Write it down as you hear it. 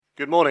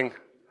Good morning.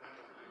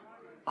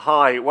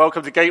 Hi,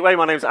 welcome to Gateway.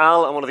 My name's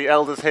Al. I'm one of the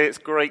elders here. It's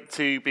great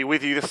to be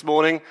with you this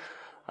morning.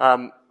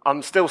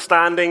 I'm still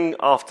standing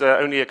after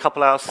only a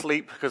couple hours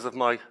sleep because of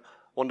my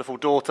wonderful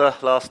daughter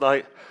last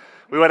night.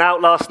 We went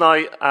out last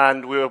night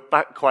and we were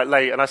back quite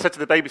late, and I said to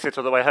the babysitter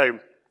on the way home,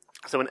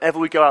 so whenever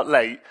we go out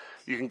late,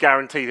 you can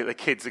guarantee that the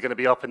kids are going to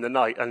be up in the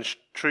night, and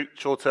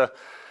sure to,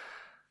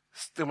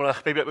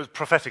 maybe it was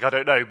prophetic, I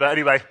don't know, but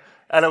anyway,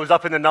 Ella was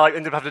up in the night,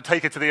 ended up having to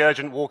take her to the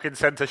urgent walk-in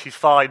centre. She's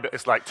fine, but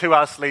it's like 2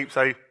 hours sleep,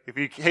 so if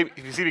you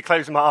see me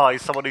closing my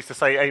eyes, someone needs to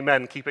say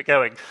amen, keep it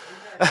going.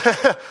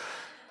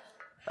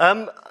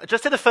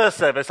 Just in the first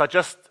service,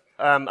 as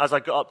I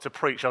got up to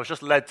preach, I was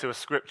just led to a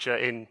scripture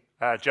in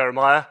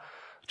Jeremiah,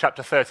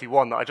 chapter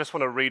 31, that I just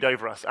want to read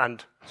over us,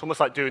 and it's almost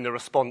like doing the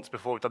response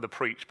before we've done the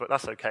preach, but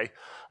that's okay.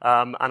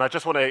 And I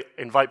just want to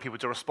invite people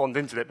to respond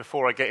into it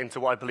before I get into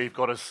what I believe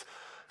God has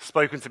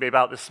spoken to me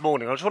about this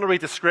morning. I just want to read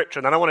the scripture,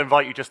 and then I want to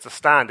invite you just to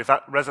stand if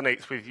that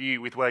resonates with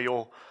you, with where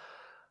you're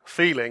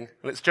feeling.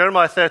 And it's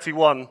Jeremiah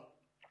 31,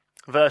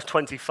 verse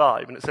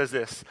 25, and it says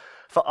this: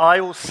 "For I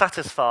will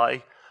satisfy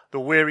the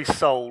weary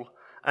soul,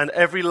 and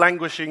every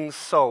languishing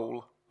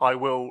soul I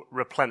will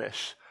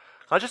replenish."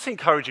 I just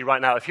encourage you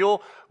right now, if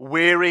you're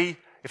weary,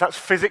 if that's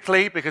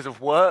physically because of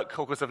work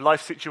or because of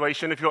life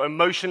situation, if you're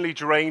emotionally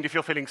drained, if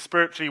you're feeling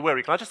spiritually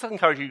weary, can I just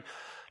encourage you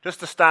just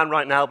to stand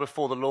right now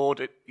before the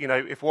Lord?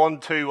 If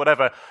 1, 2,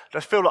 whatever, I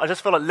just feel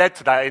like led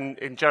to that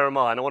in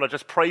Jeremiah, and I want to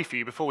just pray for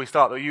you before we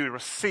start that you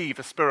receive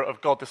the Spirit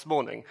of God this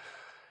morning.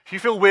 If you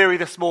feel weary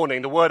this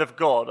morning, the word of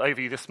God over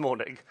you this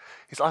morning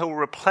is, "I will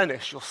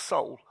replenish your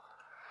soul.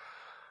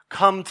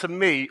 Come to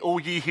me,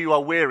 all ye who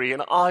are weary,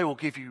 and I will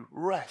give you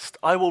rest.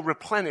 I will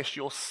replenish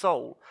your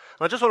soul."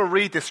 And I just want to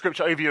read this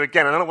scripture over you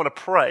again, and I want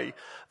to pray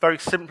very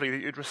simply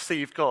that you'd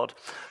receive God.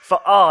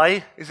 "For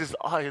I," this is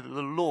I,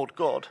 the Lord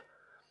God,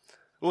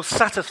 "will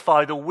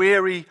satisfy the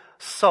weary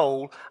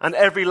soul, and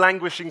every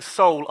languishing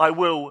soul I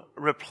will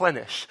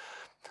replenish."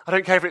 I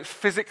don't care if it's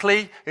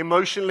physically,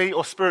 emotionally,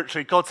 or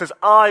spiritually. God says,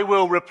 "I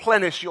will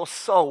replenish your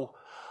soul.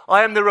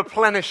 I am the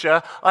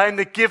replenisher. I am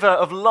the giver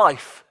of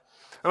life."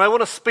 And I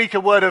want to speak a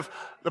word of,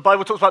 the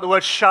Bible talks about the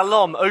word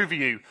shalom over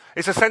you.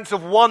 It's a sense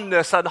of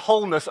oneness and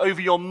wholeness over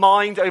your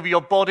mind, over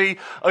your body,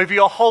 over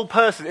your whole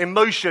person,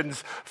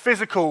 emotions,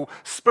 physical,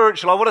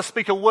 spiritual. I want to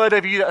speak a word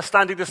over you that are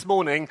standing this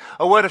morning,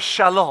 a word of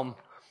shalom,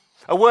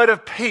 a word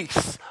of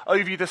peace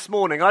over you this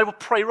morning. I will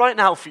pray right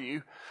now for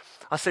you.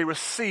 I say,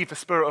 receive the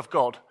Spirit of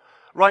God.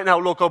 Right now,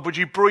 Lord God, would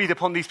you breathe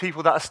upon these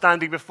people that are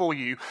standing before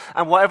you,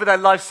 and whatever their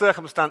life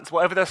circumstance,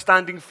 whatever they're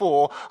standing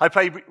for, I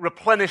pray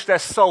replenish their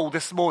soul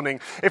this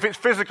morning. If it's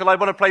physical, I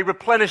want to pray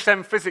replenish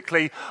them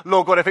physically,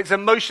 Lord God. If it's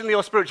emotionally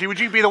or spiritually, would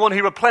you be the one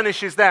who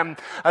replenishes them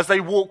as they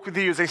walk with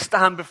you, as they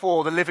stand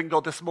before the living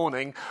God this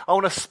morning? I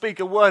want to speak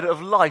a word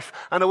of life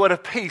and a word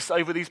of peace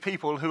over these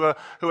people who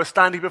are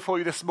standing before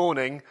you this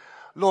morning.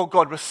 Lord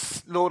God,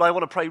 Lord, I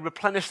want to pray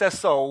replenish their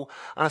soul,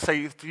 and I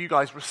say to you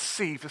guys,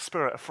 receive the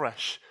Spirit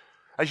afresh.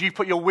 As you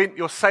put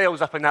your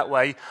sails up in that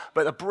way,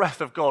 but the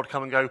breath of God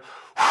come and go,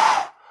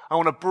 I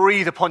want to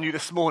breathe upon you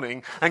this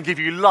morning and give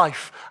you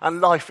life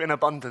and life in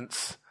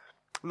abundance.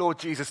 Lord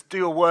Jesus,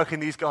 do a work in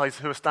these guys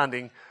who are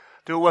standing.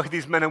 Do a work in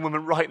these men and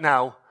women right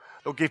now.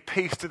 Lord, give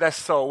peace to their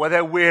soul. Where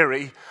they're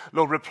weary,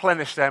 Lord,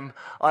 replenish them,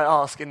 I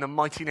ask, in the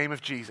mighty name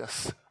of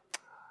Jesus.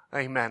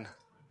 Amen.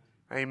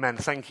 Amen.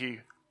 Thank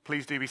you.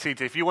 Please do be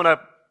seated. If you want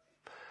to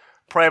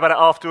pray about it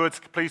afterwards,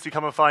 please do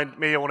come and find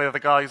me or one of the other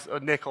guys, or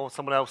Nick or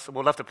someone else, and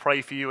we'll love to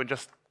pray for you and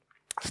just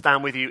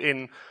stand with you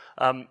in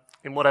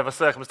whatever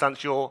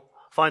circumstance you're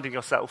finding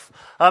yourself.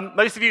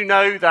 Most of you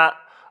know that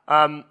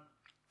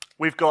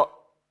we've got,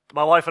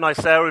 my wife and I,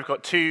 Sarah, we've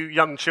got 2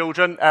 young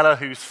children, Ella,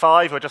 who's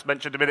 5, who I just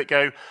mentioned a minute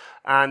ago,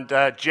 and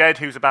Jed,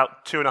 who's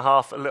about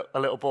 2.5, a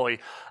little boy.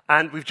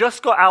 And we've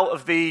just got out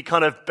of the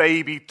kind of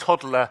baby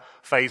toddler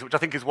phase, which I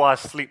think is why a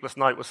sleepless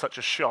night was such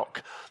a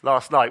shock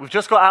last night. We've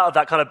just got out of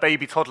that kind of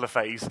baby toddler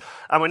phase,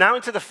 and we're now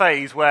into the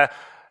phase where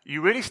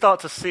you really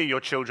start to see your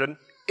children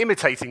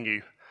imitating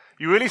you.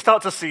 You really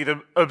start to see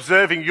them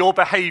observing your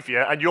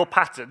behavior and your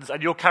patterns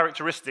and your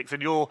characteristics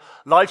and your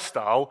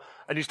lifestyle,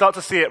 and you start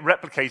to see it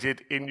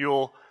replicated in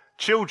your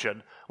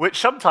children, which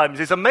sometimes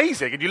is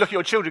amazing. And you look at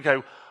your children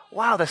and go,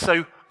 wow, they're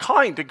so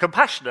kind and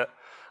compassionate.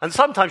 And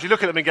sometimes you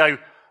look at them and go,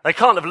 they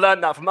can't have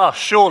learned that from us,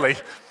 surely.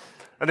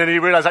 And then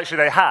you realize actually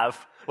they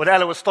have. When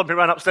Ella was stomping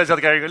around upstairs the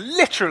other day, going,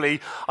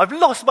 literally, I've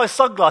lost my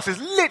sunglasses.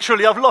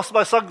 Literally, I've lost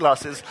my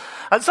sunglasses.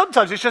 And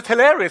sometimes it's just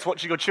hilarious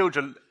watching your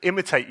children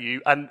imitate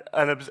you and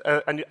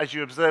as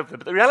you observe them.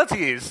 But the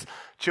reality is,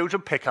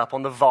 children pick up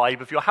on the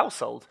vibe of your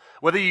household,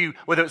 whether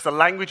it's the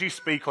language you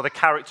speak or the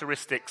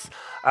characteristics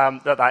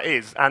that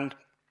is. And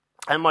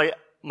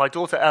my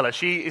daughter Ella,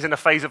 she is in a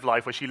phase of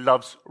life where she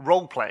loves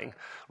role-playing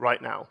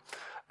right now.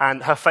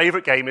 And her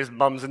favorite game is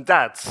Mums and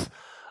Dads,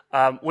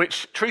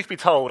 which, truth be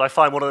told, I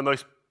find one of the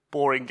most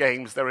boring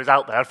games there is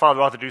out there. I'd far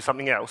rather do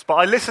something else. But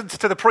I listened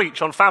to the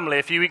preach on family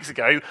a few weeks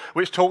ago,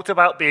 which talked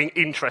about being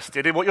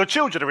interested in what your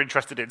children are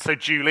interested in. So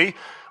Julie,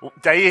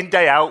 day in,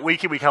 day out,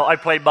 week in, week out, I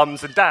play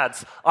mums and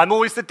dads. I'm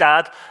always the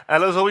dad,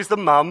 Ella's always the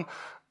mum,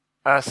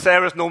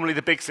 Sarah's normally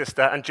the big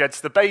sister and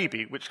Jed's the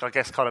baby, which I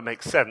guess kind of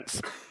makes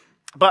sense.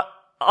 But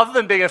other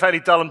than being a fairly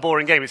dull and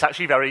boring game, it's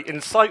actually very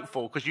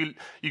insightful because you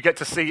get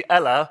to see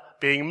Ella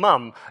being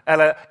mum,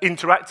 Ella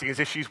interacting as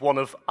if she's one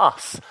of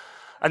us.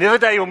 And the other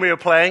day when we were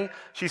playing,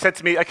 she said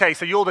to me, okay,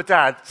 so you're the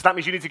dad, so that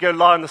means you need to go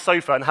lie on the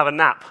sofa and have a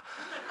nap.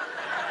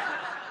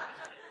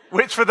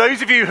 Which, for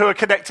those of you who are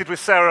connected with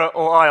Sarah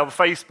or I on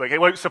Facebook,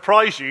 it won't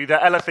surprise you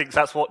that Ella thinks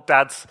that's what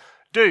dads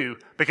do,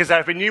 because there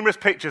have been numerous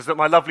pictures that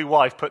my lovely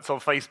wife puts on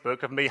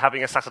Facebook of me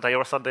having a Saturday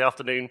or a Sunday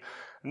afternoon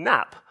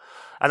nap.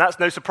 And that's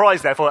no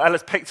surprise, therefore.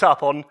 Ella's picked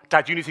up on,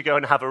 Dad, you need to go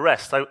and have a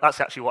rest. So that's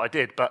actually what I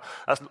did, but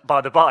that's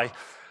by the by.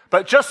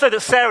 But just so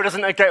that Sarah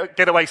doesn't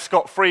get away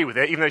scot-free with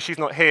it, even though she's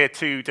not here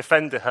to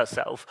defend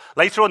herself,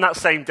 later on that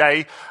same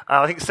day,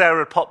 I think Sarah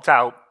had popped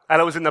out.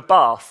 Ella was in the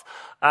bath,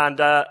 and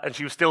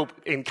she was still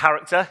in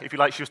character, if you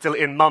like. She was still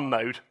in mum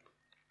mode.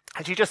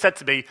 And she just said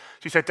to me,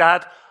 she said,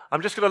 Dad,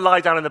 I'm just going to lie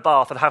down in the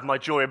bath and have my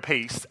joy and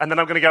peace, and then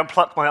I'm going to go and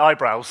pluck my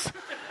eyebrows.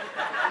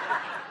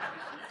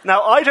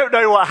 Now, I don't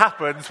know what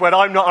happens when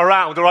I'm not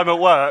around or I'm at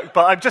work,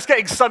 but I'm just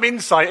getting some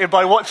insight in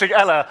by watching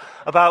Ella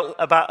about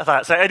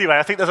that. So anyway,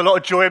 I think there's a lot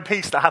of joy and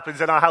peace that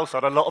happens in our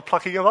household, a lot of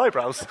plucking of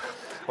eyebrows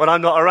when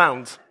I'm not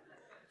around.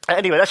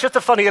 Anyway, that's just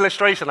a funny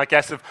illustration, I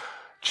guess, of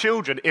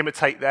children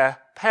imitate their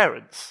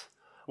parents.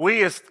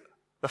 We, as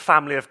the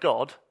family of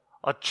God,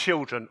 are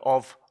children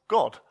of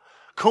God,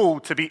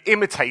 called to be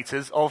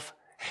imitators of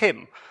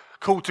Him,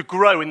 called to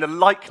grow in the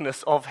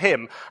likeness of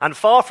Him. And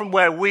far from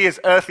where we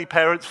as earthly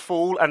parents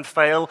fall and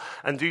fail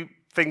and do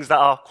things that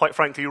are, quite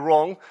frankly,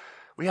 wrong,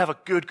 we have a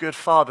good, good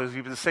Father, as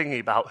we've been singing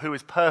about, who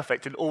is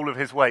perfect in all of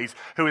His ways,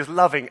 who is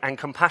loving and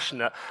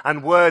compassionate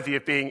and worthy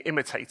of being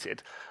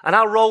imitated. And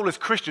our role as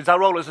Christians, our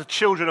role as the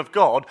children of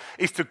God,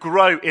 is to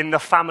grow in the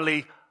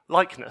family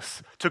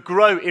likeness, to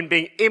grow in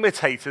being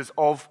imitators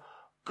of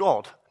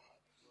God.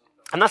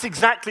 And that's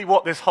exactly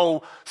what this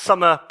whole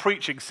summer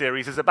preaching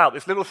series is about,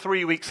 this little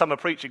 3-week summer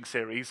preaching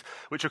series,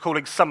 which we're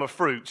calling Summer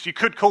Fruits. You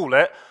could call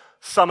it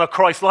Summer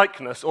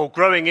Christ-likeness, or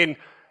growing in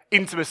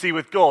intimacy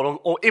with God,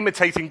 or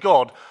imitating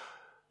God.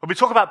 When we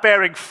talk about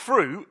bearing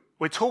fruit,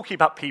 we're talking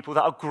about people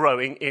that are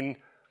growing in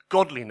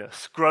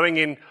godliness, growing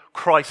in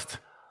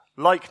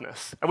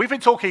Christ-likeness. And we've been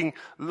talking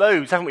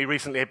loads, haven't we,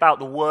 recently, about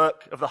the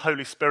work of the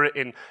Holy Spirit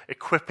in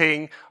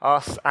equipping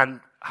us and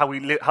how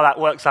that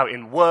works out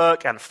in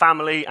work and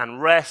family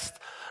and rest,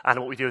 and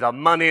what we do with our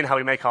money and how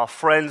we make our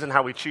friends and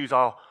how we choose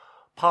our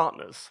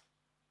partners.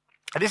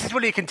 And this is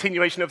really a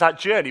continuation of that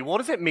journey. What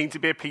does it mean to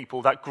be a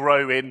people that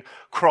grow in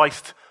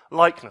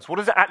Christ-likeness? What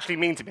does it actually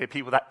mean to be a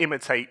people that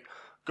imitate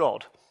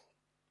God?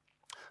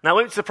 Now,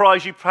 it won't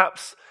surprise you,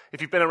 perhaps,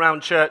 if you've been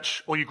around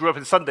church or you grew up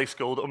in Sunday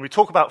school, that when we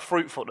talk about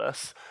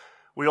fruitfulness,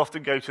 we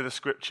often go to the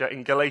scripture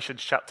in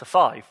Galatians chapter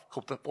 5,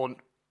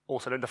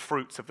 also known the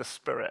fruits of the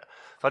Spirit.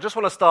 So I just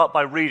want to start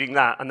by reading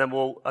that, and then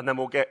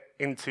we'll get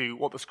into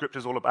what the scripture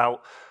is all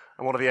about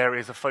and what are the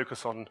areas of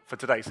focus on for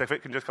today. So if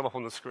it can just come up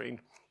on the screen.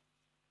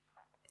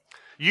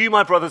 You,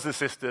 my brothers and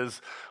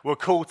sisters, were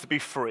called to be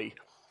free,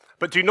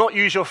 but do not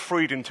use your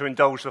freedom to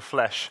indulge the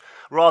flesh.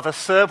 Rather,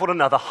 serve one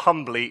another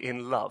humbly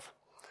in love.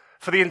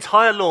 For the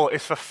entire law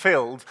is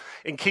fulfilled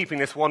in keeping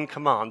this one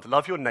command: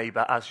 love your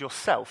neighbor as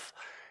yourself.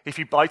 If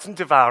you bite and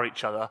devour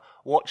each other,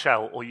 watch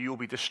out, or you will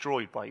be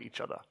destroyed by each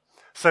other.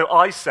 So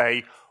I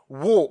say,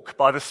 walk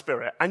by the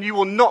Spirit, and you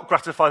will not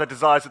gratify the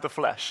desires of the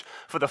flesh.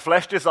 For the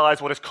flesh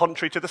desires what is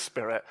contrary to the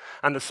Spirit,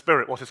 and the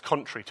Spirit what is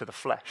contrary to the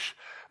flesh.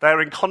 They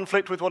are in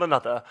conflict with one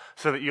another,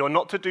 so that you are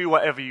not to do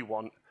whatever you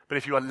want, but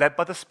if you are led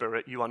by the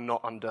Spirit, you are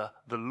not under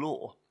the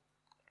law.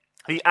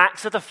 The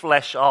acts of the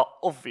flesh are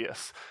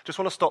obvious. Just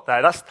want to stop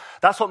there.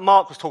 That's what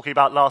Mark was talking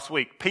about last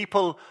week.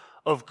 People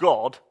of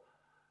God,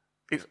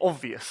 it's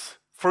obvious.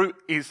 Fruit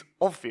is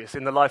obvious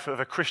in the life of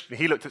a Christian.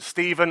 He looked at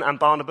Stephen and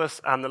Barnabas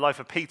and the life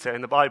of Peter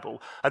in the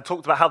Bible and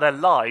talked about how their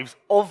lives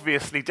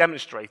obviously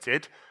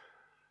demonstrated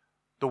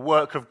the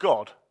work of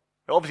God.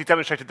 It obviously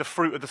demonstrated the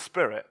fruit of the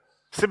Spirit.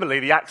 Similarly,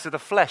 the acts of the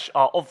flesh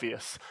are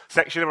obvious.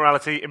 Sexual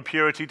immorality,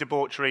 impurity,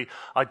 debauchery,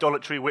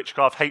 idolatry,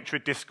 witchcraft,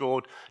 hatred,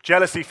 discord,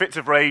 jealousy, fits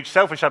of rage,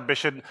 selfish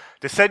ambition,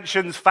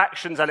 dissensions,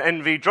 factions and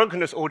envy,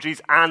 drunkenness, orgies,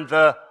 and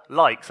the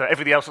like. So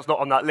everything else that's not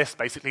on that list,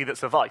 basically,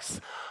 that's a vice.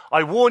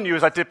 I warn you,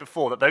 as I did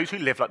before, that those who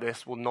live like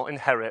this will not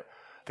inherit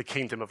the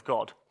kingdom of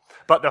God.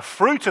 But the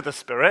fruit of the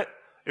Spirit,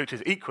 which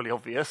is equally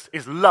obvious,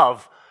 is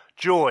love,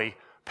 joy,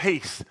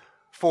 peace,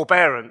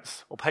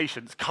 forbearance or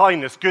patience,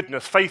 kindness,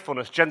 goodness,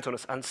 faithfulness,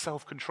 gentleness, and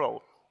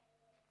self-control.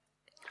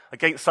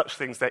 Against such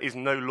things there is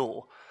no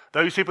law.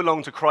 Those who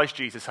belong to Christ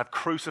Jesus have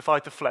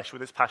crucified the flesh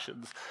with its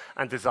passions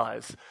and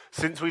desires.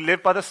 Since we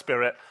live by the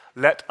Spirit,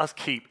 let us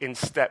keep in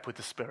step with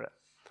the Spirit.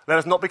 Let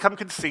us not become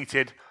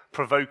conceited,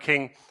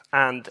 provoking,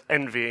 and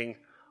envying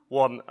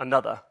one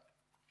another.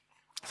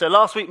 So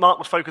last week, Mark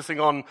was focusing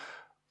on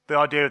the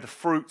idea of the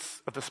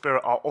fruits of the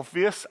Spirit are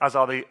obvious, as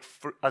are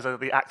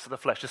the acts of the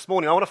flesh. This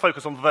morning, I want to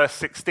focus on verse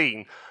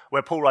 16,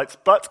 where Paul writes,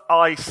 "But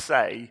I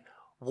say,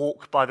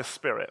 walk by the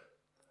Spirit,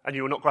 and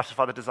you will not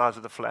gratify the desires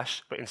of the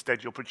flesh, but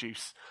instead you'll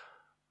produce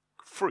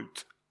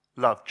fruit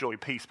love, joy,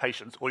 peace,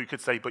 patience. Or you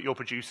could say, but you'll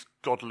produce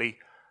godly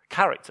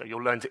character.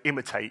 You'll learn to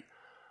imitate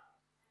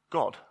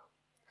God.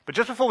 But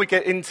just before we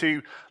get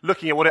into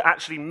looking at what it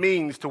actually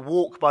means to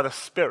walk by the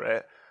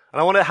Spirit, and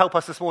I want to help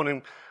us this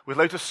morning with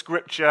loads of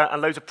scripture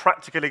and loads of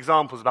practical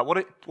examples about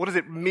what does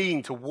it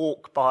mean to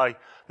walk by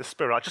the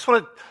Spirit. I just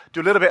want to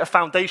do a little bit of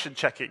foundation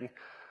checking,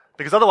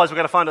 because otherwise we're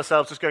going to find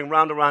ourselves just going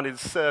round and round in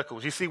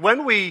circles. You see,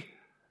 when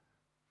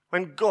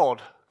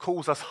God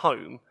calls us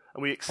home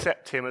and we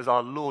accept him as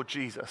our Lord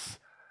Jesus,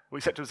 we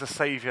accept him as the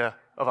Saviour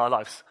of our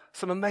lives,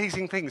 some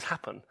amazing things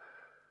happen.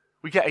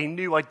 We get a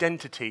new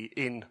identity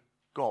in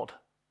God.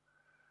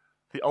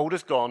 The old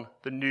is gone,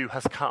 the new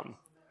has come.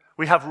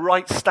 We have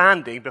right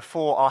standing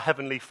before our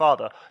Heavenly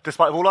Father,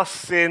 despite all our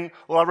sin,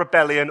 all our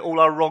rebellion, all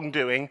our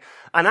wrongdoing.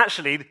 And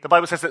actually, the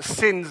Bible says that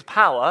sin's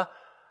power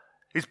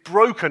is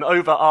broken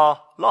over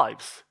our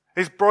lives.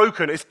 It's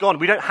broken, it's gone.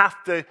 We don't have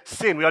to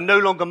sin. We are no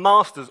longer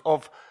masters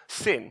of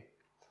sin.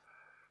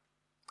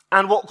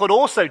 And what God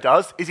also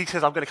does is he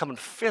says, I'm going to come and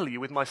fill you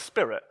with my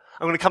Spirit.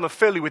 I'm going to come and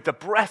fill you with the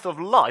breath of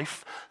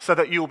life so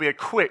that you will be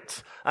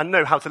equipped and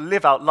know how to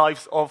live out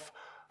lives of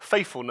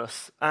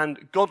faithfulness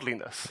and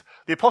godliness.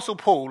 The Apostle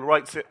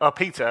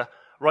Peter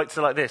writes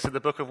it like this in the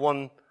book of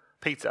 1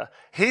 Peter.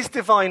 His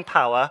divine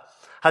power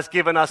has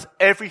given us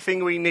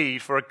everything we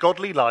need for a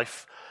godly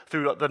life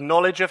through the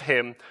knowledge of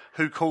him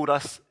who called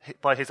us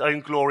by his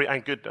own glory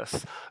and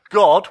goodness.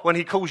 God, when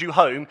he calls you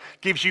home,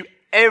 gives you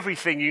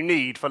everything you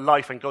need for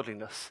life and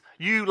godliness.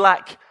 You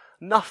lack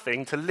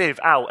nothing to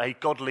live out a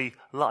godly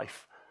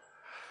life.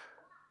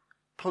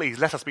 Please,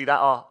 let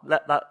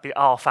that be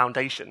our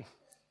foundation.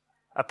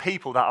 A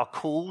people that are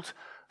called,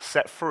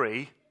 set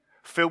free,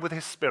 filled with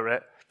his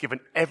Spirit, given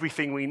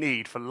everything we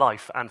need for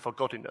life and for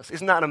godliness.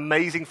 Isn't that an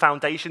amazing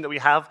foundation that we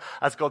have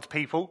as God's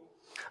people?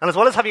 And as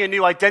well as having a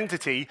new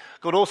identity,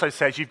 God also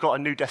says you've got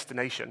a new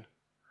destination.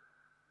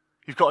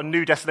 You've got a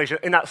new destination.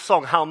 In that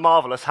song, How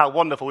Marvelous, How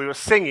Wonderful, we were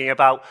singing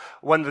about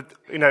when,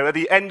 at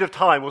the end of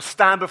time, we'll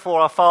stand before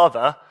our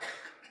Father.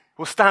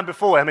 We'll stand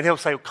before him and he'll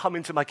say, come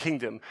into my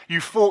kingdom. You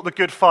fought the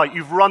good fight.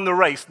 You've run the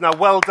race. Now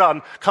well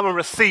done. Come and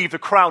receive the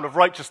crown of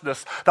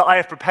righteousness that I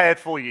have prepared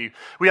for you.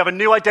 We have a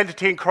new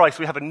identity in Christ.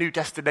 We have a new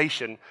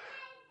destination.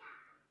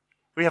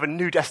 We have a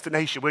new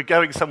destination. We're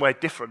going somewhere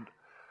different.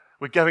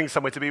 We're going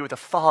somewhere to be with the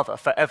Father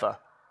forever.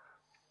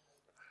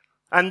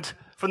 And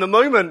from the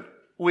moment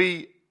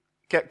we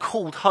get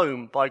called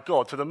home by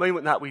God to the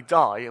moment that we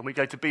die and we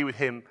go to be with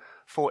him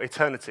for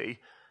eternity,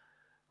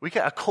 we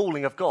get a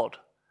calling of God,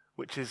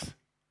 which is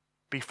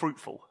be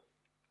fruitful.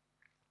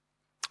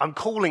 I'm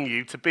calling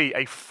you to be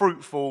a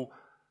fruitful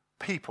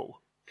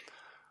people.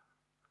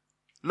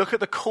 Look at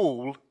the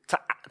call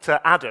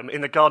to Adam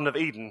in the Garden of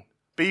Eden.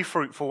 Be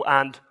fruitful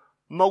and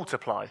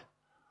multiply.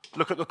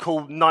 Look at the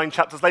call 9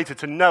 chapters later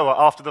to Noah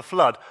after the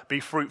flood. Be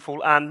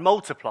fruitful and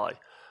multiply.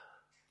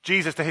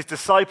 Jesus to his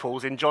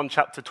disciples in John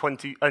chapter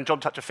 20 and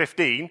John chapter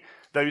 15,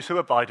 those who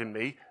abide in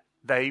me,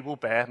 they will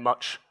bear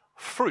much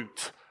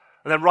fruit.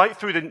 And then right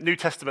through the New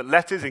Testament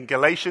letters in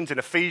Galatians, in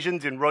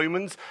Ephesians, in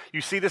Romans,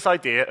 you see this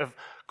idea of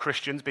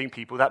Christians being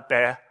people that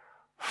bear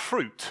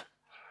fruit.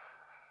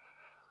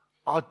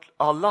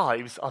 Our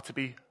lives are to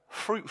be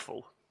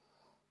fruitful.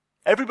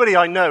 Everybody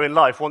I know in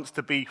life wants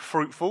to be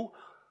fruitful,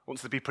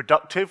 wants to be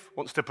productive,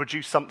 wants to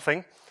produce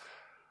something.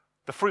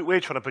 The fruit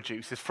we're trying to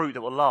produce is fruit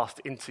that will last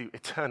into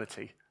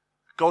eternity.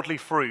 Godly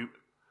fruit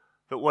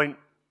that won't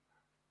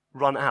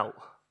run out.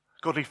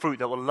 Godly fruit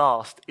that will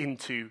last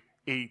into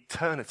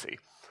eternity.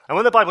 And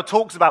when the Bible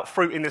talks about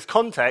fruit in this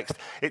context,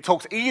 it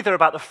talks either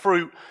about the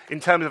fruit in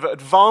terms of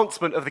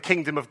advancement of the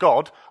kingdom of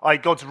God, i.e.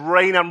 God's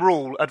reign and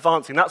rule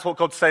advancing. That's what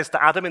God says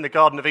to Adam in the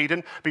Garden of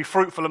Eden, be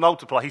fruitful and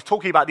multiply. He's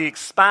talking about the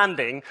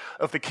expanding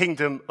of the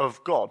kingdom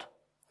of God.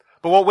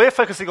 But what we're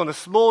focusing on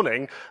this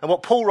morning, and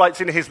what Paul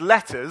writes in his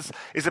letters,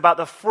 is about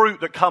the fruit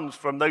that comes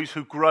from those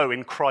who grow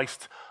in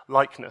Christ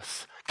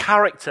likeness.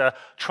 Character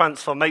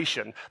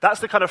transformation.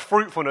 That's the kind of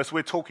fruitfulness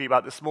we're talking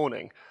about this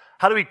morning.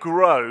 How do we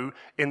grow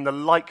in the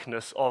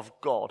likeness of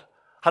God?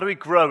 How do we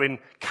grow in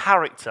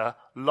character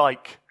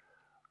like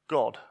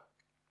God?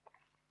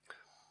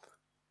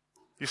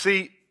 You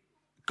see,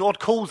 God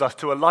calls us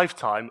to a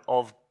lifetime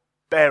of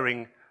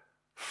bearing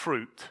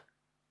fruit,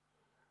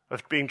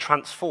 of being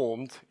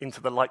transformed into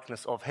the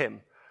likeness of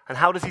him. And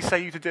how does he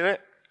say you to do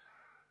it?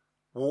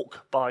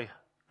 Walk by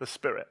the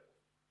Spirit.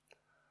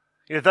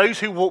 Those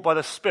who walk by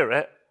the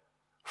Spirit,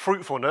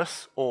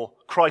 fruitfulness or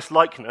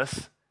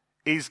Christ-likeness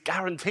is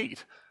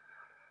guaranteed.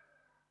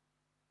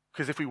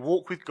 Because if we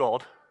walk with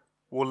God,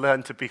 we'll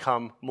learn to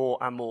become more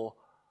and more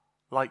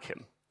like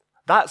him.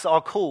 That's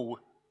our call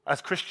as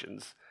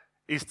Christians,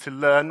 is to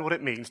learn what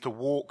it means to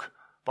walk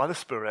by the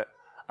Spirit.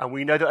 And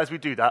we know that as we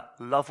do that,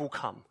 love will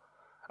come.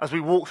 As we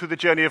walk through the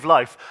journey of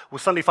life, we'll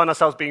suddenly find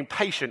ourselves being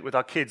patient with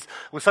our kids.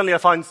 We'll suddenly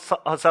find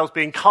ourselves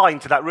being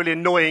kind to that really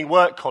annoying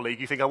work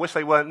colleague. You think, I wish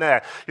they weren't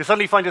there. You'll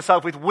suddenly find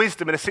yourself with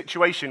wisdom in a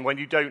situation when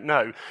you don't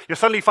know. You'll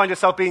suddenly find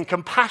yourself being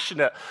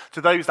compassionate to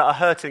those that are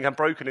hurting and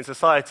broken in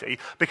society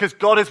because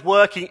God is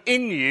working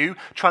in you,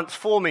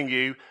 transforming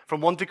you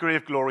from one degree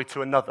of glory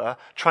to another,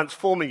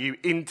 transforming you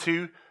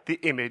into the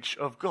image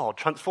of God,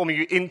 transforming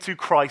you into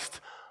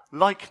Christ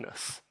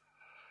likeness.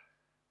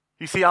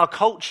 You see, our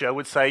culture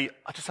would say,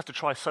 I just have to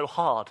try so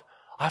hard.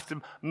 I have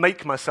to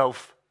make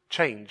myself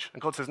change.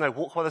 And God says, no,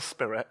 walk by the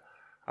Spirit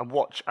and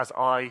watch as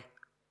I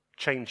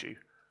change you.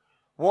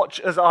 Watch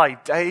as I,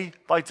 day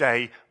by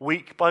day,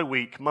 week by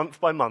week,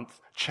 month by month,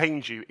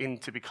 change you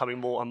into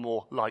becoming more and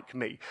more like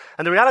me.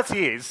 And the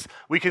reality is,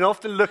 we can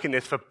often look in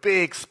this for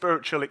big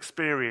spiritual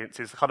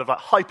experiences, kind of like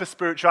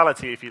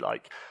hyper-spirituality, if you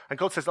like. And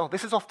God says,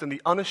 this is often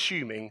the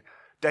unassuming,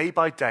 day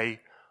by day,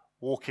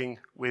 walking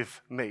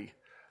with me.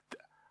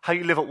 How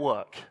you live at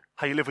work,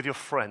 how you live with your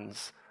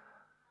friends,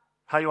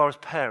 how you are as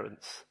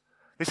parents.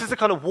 This is the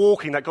kind of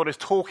walking that God is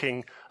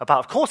talking about.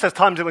 Of course, there's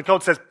times when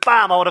God says,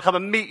 bam, I want to come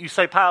and meet you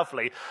so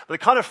powerfully. But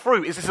the kind of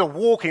fruit is this is a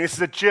walking, this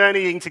is a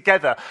journeying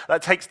together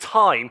that takes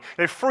time.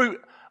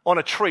 Fruit on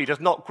a tree does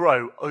not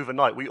grow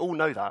overnight. We all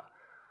know that.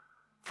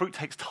 Fruit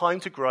takes time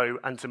to grow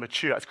and to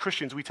mature. As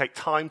Christians, we take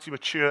time to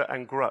mature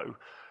and grow.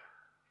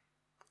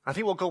 I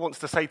think what God wants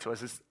to say to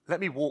us is, let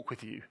me walk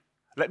with you.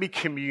 Let me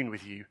commune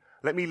with you.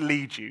 Let me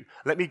lead you.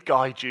 Let me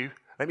guide you.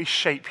 Let me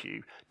shape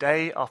you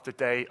day after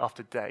day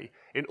after day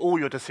in all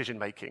your decision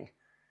making,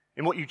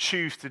 in what you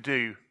choose to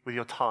do with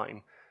your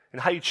time, in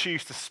how you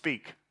choose to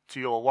speak to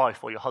your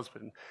wife or your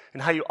husband, in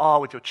how you are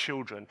with your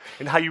children,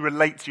 in how you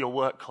relate to your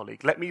work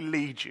colleague. Let me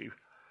lead you.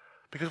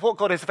 Because what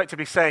God is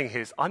effectively saying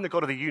here is, I'm the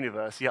God of the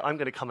universe, yet I'm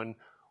going to come and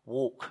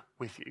walk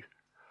with you.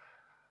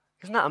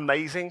 Isn't that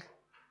amazing?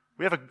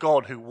 We have a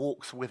God who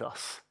walks with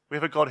us. We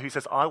have a God who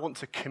says, I want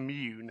to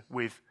commune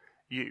with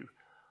you.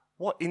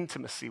 What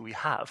intimacy we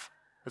have,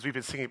 as we've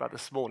been singing about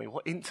this morning,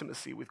 what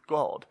intimacy with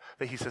God,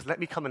 that he says, let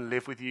me come and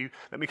live with you,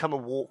 let me come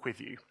and walk with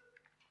you.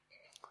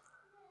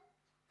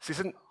 This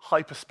isn't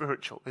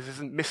hyper-spiritual, this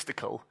isn't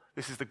mystical,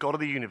 this is the God of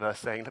the universe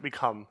saying, let me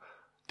come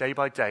day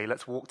by day,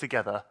 let's walk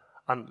together,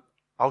 and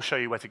I'll show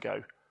you where to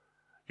go.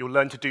 You'll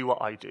learn to do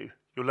what I do.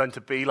 You'll learn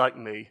to be like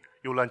me.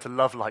 You'll learn to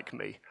love like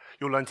me.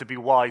 You'll learn to be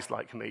wise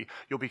like me.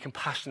 You'll be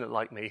compassionate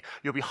like me.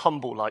 You'll be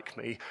humble like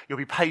me. You'll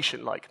be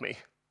patient like me.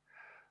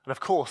 And of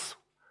course,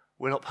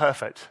 we're not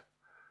perfect.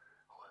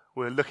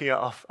 We're looking at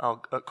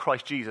at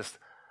Christ Jesus,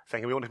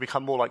 saying we want to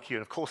become more like you.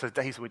 And of course, there's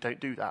days when we don't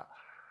do that.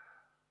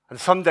 And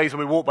some days when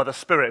we walk by the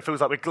Spirit, it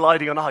feels like we're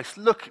gliding on ice.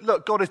 Look,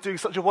 God is doing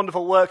such a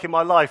wonderful work in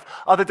my life.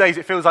 Other days,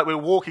 it feels like we're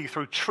walking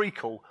through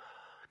treacle.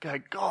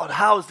 Going, God,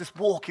 how is this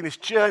walking, this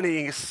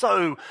journeying is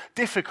so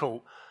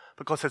difficult?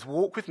 But God says,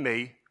 walk with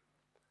me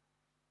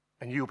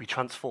and you'll be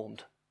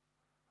transformed.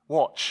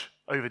 Watch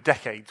over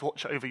decades,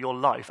 watch over your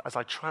life as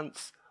I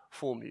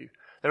transform you.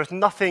 There is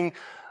nothing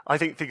I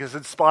think as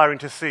inspiring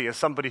to see as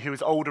somebody who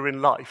is older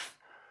in life,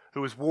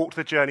 who has walked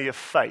the journey of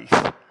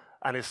faith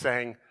and is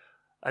saying,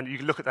 and you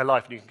can look at their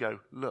life and you can go,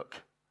 look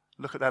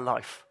at their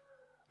life.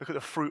 Look at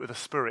the fruit of the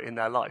Spirit in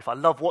their life. I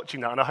love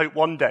watching that, and I hope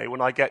one day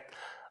when I get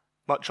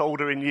much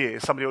older in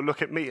years, somebody will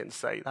look at me and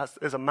say,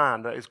 there's a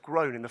man that has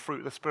grown in the fruit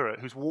of the Spirit,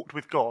 who's walked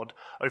with God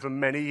over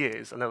many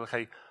years, and they'll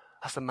say,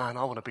 that's the man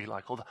I want to be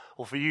like.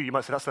 Or for you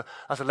might say,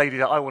 that's a lady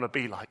that I want to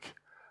be like.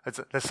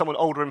 There's someone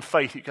older in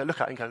faith you can look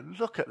at and go,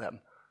 look at them.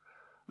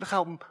 Look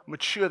how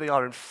mature they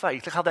are in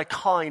faith. Look how they're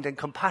kind and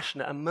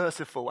compassionate and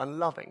merciful and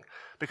loving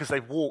because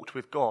they've walked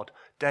with God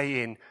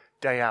day in,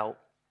 day out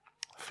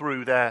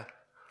through their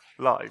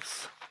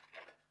lives.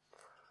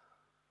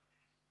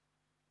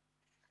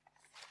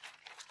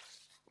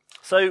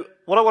 So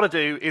what I want to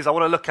do is I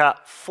want to look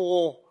at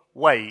 4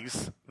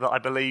 ways that I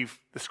believe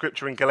the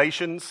scripture in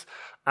Galatians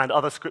and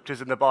other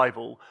scriptures in the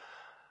Bible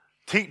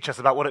teach us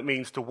about what it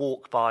means to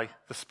walk by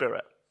the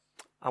Spirit.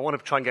 I want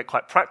to try and get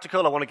quite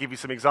practical. I want to give you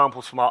some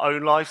examples from our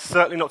own lives,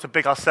 certainly not to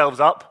big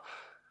ourselves up,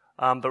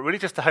 but really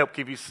just to help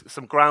give you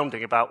some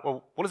grounding about,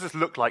 well, what does this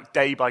look like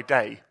day by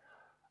day,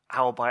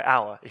 hour by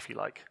hour, if you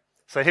like.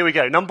 So here we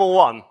go. Number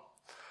 1,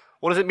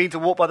 what does it mean to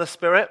walk by the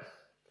Spirit?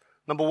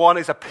 Number 1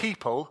 is a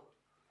people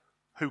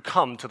who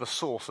come to the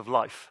source of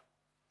life.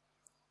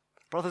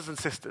 Brothers and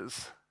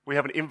sisters, we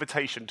have an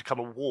invitation to come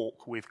and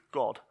walk with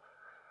God.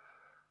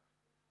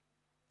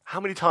 How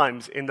many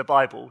times in the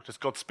Bible does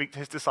God speak to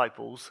his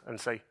disciples and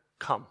say,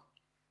 come?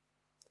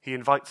 He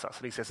invites us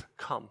and he says,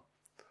 come.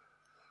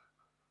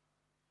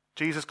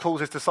 Jesus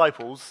calls his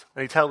disciples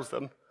and he tells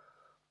them,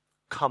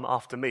 come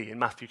after me in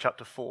Matthew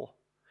chapter 4.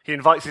 He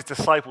invites his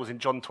disciples in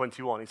John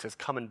 21. He says,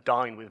 come and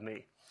dine with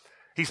me.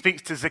 He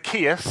speaks to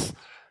Zacchaeus,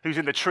 who's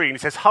in the tree, and he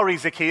says, hurry,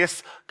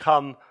 Zacchaeus,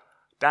 come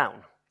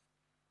down.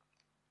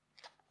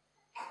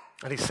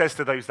 And he says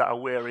to those that are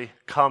weary,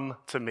 come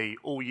to me,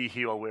 all ye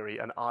who are weary,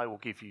 and I will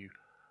give you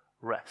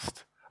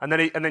rest. And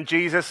then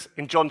Jesus,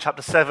 in John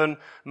chapter 7,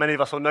 many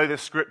of us will know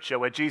this scripture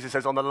where Jesus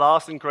says, on the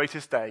last and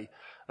greatest day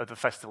of the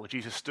festival,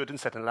 Jesus stood and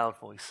said in a loud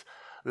voice,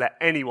 let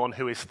anyone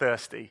who is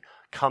thirsty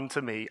come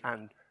to me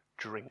and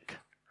drink.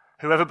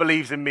 Whoever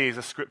believes in me, as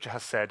the scripture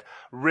has said,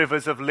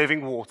 rivers of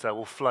living water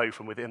will flow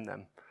from within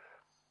them.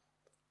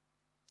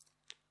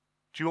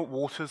 Do you want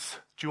waters?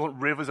 Do you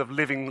want rivers of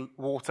living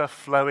water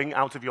flowing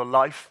out of your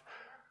life?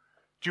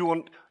 Do you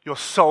want your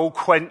soul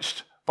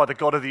quenched by the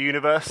God of the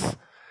universe?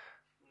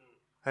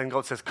 And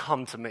God says,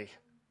 come to me.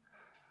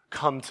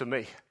 Come to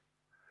me.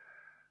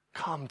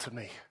 Come to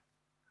me.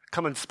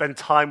 Come and spend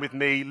time with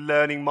me,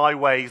 learning my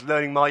ways,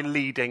 learning my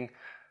leading,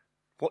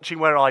 watching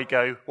where I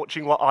go,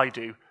 watching what I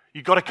do.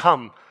 You've got to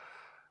come.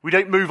 We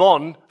don't move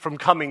on from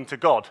coming to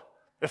God.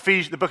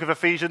 The book of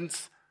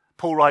Ephesians,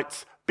 Paul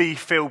writes, be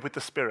filled with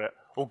the Spirit,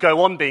 or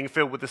go on being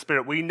filled with the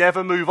Spirit. We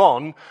never move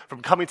on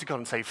from coming to God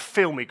and say,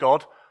 fill me,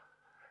 God.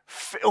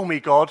 Fill me,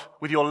 God,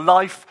 with your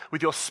life,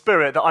 with your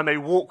Spirit, that I may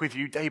walk with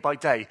you day by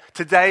day.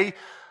 Today,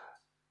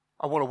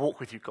 I want to walk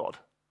with you, God.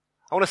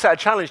 I want to set a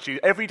challenge to you.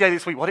 Every day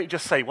this week, why don't you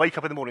just say, wake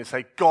up in the morning and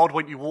say, God,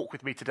 won't you walk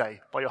with me today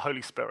by your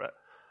Holy Spirit?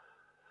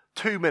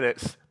 2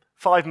 minutes,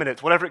 5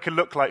 minutes, whatever it can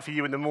look like for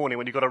you in the morning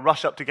when you've got to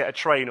rush up to get a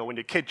train or when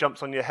your kid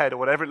jumps on your head or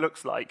whatever it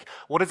looks like.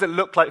 What does it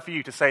look like for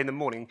you to say in the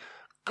morning,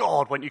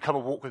 God, won't you come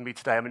and walk with me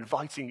today? I'm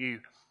inviting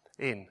you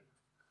in.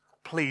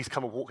 Please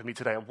come and walk with me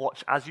today, and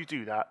watch as you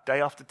do that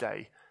day after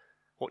day.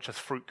 Watch as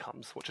fruit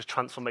comes. Watch as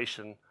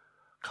transformation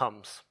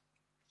comes.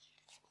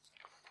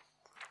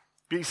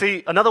 But you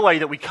see, another way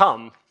that we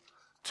come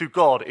to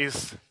God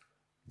is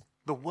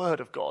the Word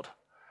of God.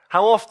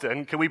 How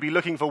often can we be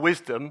looking for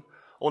wisdom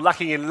or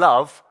lacking in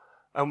love,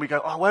 and we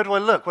go, oh, where do I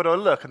look? Where do I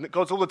look? And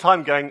God's all the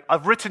time going,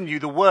 I've written you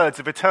the words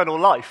of eternal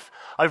life.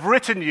 I've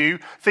written you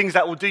things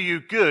that will do you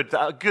good, that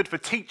are good for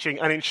teaching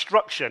and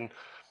instruction.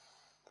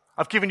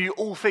 I've given you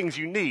all things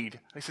you need.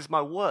 And he says,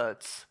 my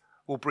words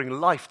will bring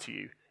life to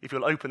you if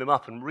you'll open them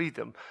up and read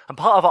them. And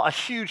a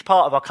huge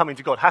part of our coming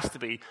to God has to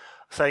be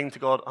saying to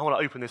God, I want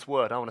to open this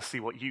word. I want to see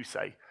what you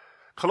say.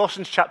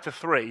 Colossians chapter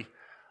 3,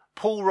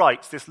 Paul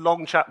writes this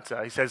long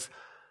chapter. He says,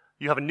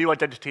 you have a new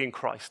identity in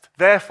Christ.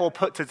 Therefore,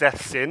 put to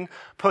death sin,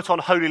 put on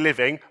holy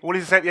living. What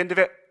does he say at the end of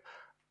it?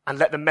 And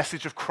let the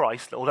message of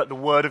Christ, or let the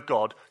word of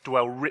God,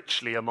 dwell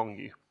richly among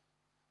you.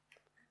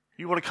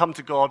 You want to come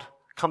to God,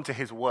 come to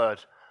his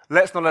word.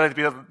 Let's not let it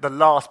be the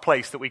last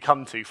place that we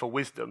come to for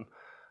wisdom.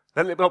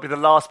 Let it not be the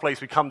last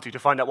place we come to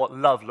find out what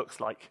love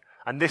looks like.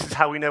 And this is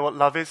how we know what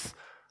love is.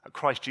 That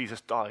Christ Jesus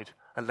died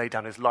and laid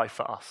down his life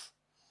for us.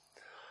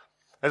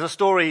 There's a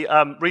story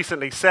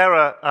recently.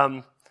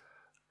 Sarah,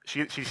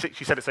 she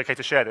said it's okay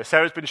to share this.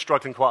 Sarah's been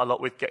struggling quite a lot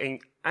with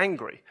getting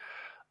angry.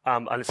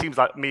 And it seems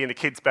like me and the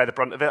kids bear the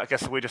brunt of it. I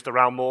guess we're just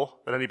around more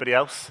than anybody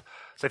else.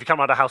 So if you come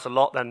around the house a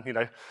lot, then, you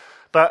know.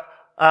 But,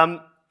 and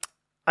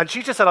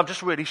she just said, I'm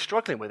just really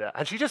struggling with it.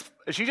 And she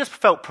just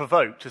felt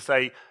provoked to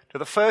say,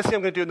 the first thing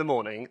I'm going to do in the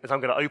morning is I'm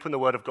going to open the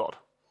Word of God.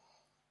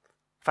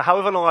 For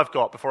however long I've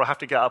got before I have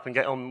to get up and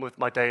get on with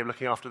my day of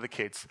looking after the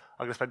kids,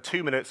 I'm going to spend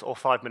 2 minutes or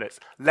 5 minutes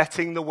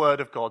letting the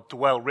Word of God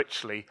dwell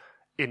richly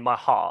in my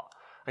heart.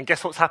 And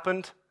guess what's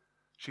happened?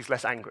 She's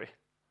less angry.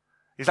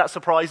 Is that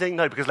surprising?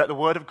 No, because let the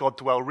Word of God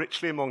dwell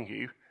richly among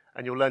you,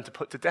 and you'll learn to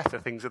put to death the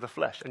things of the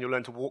flesh, and you'll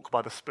learn to walk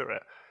by the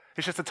Spirit.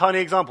 It's just a tiny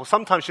example.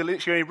 Sometimes she'll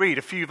literally only read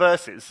a few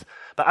verses,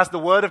 but as the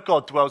Word of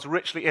God dwells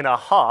richly in her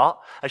heart,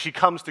 as she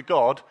comes to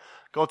God,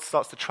 God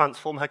starts to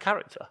transform her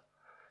character,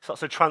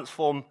 starts to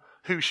transform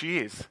who she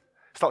is,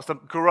 starts to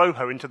grow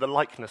her into the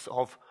likeness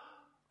of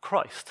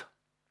Christ.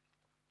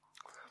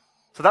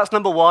 So that's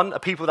number one, a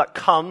people that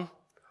come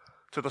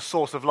to the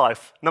source of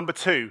life. Number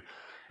two,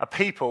 a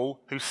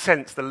people who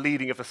sense the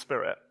leading of the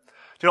Spirit.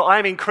 Do you know, I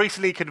am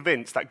increasingly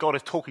convinced that God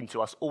is talking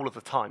to us all of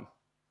the time.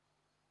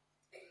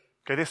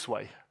 Go this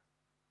way.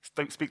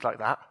 Don't speak like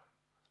that.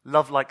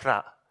 Love like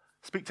that.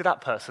 Speak to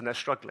that person, they're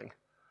struggling.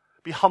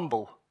 Be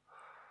humble.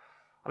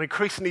 I'm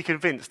increasingly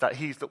convinced that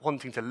he's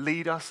wanting to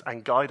lead us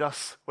and guide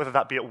us, whether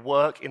that be at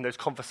work, in those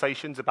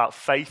conversations about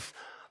faith.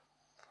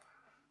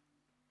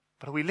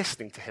 But are we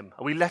listening to him?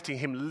 Are we letting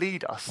him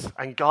lead us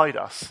and guide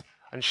us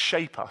and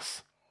shape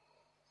us?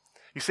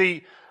 You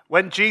see,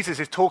 when Jesus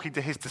is talking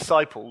to his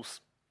disciples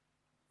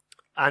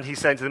and he's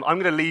saying to them, I'm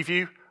going to leave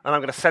you and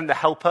I'm going to send the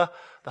helper,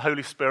 the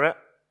Holy Spirit,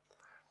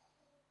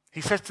 he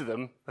says to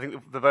them, I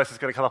think the verse is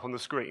going to come up on the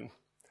screen,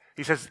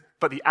 he says,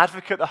 but the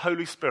advocate, the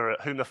Holy Spirit,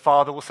 whom the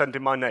Father will send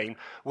in my name,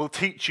 will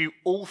teach you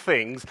all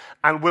things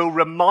and will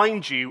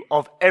remind you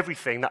of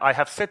everything that I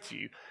have said to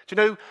you. Do you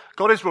know,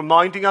 God is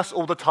reminding us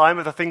all the time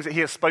of the things that he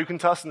has spoken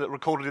to us and that are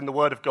recorded in the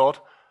Word of God.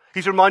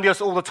 He's reminding us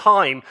all the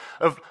time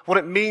of what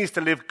it means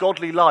to live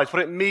godly lives,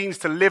 what it means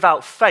to live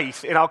out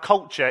faith in our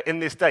culture in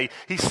this day.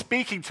 He's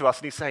speaking to us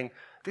and he's saying,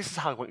 this is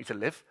how I want you to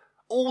live.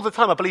 All the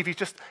time, I believe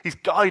he's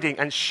guiding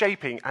and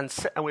shaping, and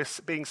we're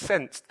being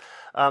sensed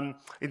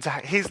into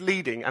his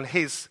leading and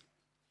his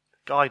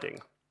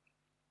guiding.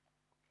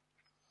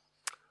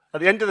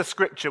 At the end of the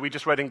scripture we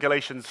just read in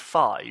Galatians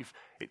 5,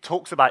 it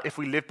talks about if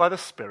we live by the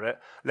Spirit,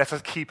 let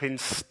us keep in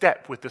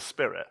step with the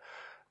Spirit.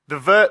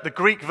 The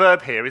Greek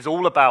verb here is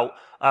all about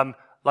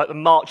like the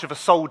march of a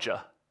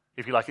soldier.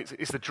 if you like.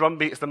 It's the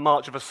drumbeat, it's the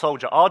march of a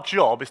soldier. Our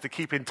job is to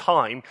keep in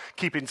time,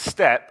 keep in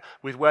step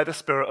with where the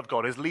Spirit of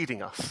God is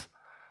leading us.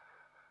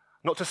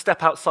 Not to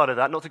step outside of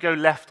that, not to go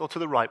left or to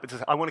the right, but to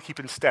say, I want to keep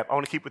in step. I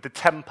want to keep with the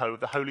tempo of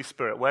the Holy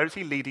Spirit. Where is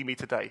he leading me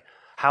today?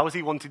 How is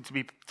he wanting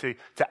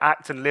to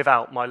act and live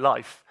out my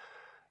life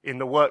in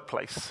the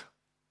workplace?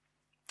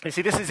 You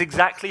see, this is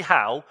exactly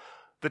how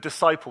the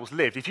disciples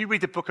lived. If you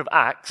read the book of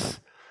Acts,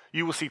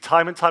 you will see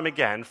time and time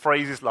again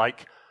phrases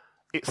like,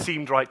 it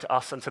seemed right to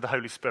us and to the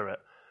Holy Spirit.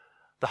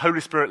 The Holy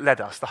Spirit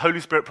led us. The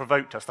Holy Spirit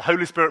provoked us. The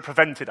Holy Spirit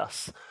prevented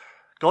us.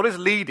 God is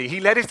leading. He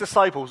led his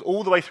disciples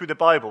all the way through the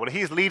Bible, and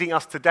he is leading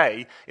us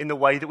today in the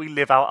way that we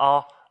live out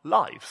our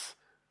lives.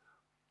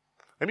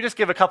 Let me just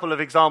give a couple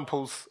of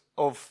examples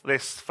of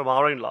this from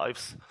our own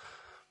lives.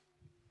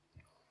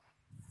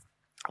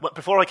 But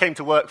before I came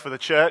to work for the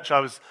church, I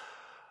was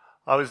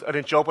at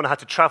a job when I had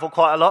to travel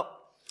quite a lot,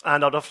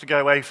 and I'd have to go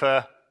away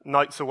for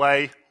nights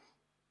away.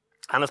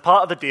 And as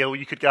part of the deal,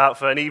 you could go out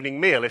for an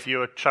evening meal. If you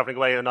were traveling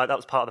away a night, that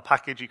was part of the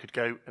package. You could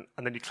go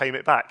and then you claim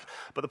it back.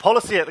 But the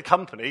policy at the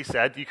company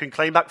said you can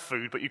claim back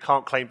food, but you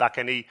can't claim back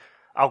any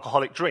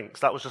alcoholic drinks.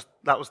 That was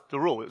the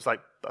rule. It was like,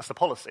 that's the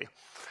policy.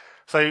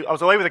 So I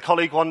was away with a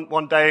colleague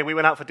one day, and we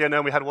went out for dinner,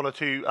 and we had one or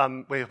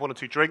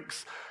two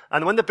drinks.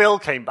 And when the bill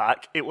came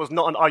back, it was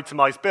not an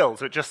itemized bill.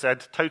 So it just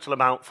said total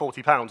amount £40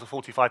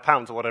 or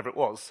 £45 or whatever it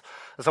was.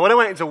 And so when I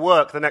went into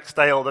work the next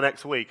day or the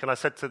next week, and I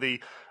said to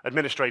the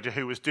administrator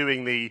who was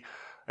doing the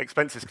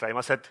expenses claim,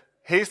 I said,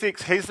 here's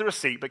the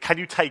receipt, but can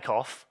you take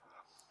off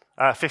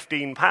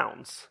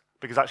 £15?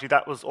 Because actually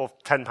that was, or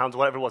 £10 or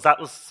whatever it was,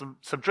 that was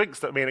some drinks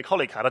that me and a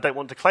colleague had. I don't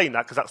want to claim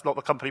that because that's not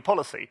the company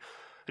policy.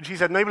 And she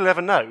said, nobody will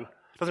ever know.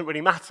 It doesn't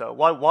really matter.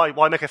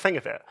 Why make a thing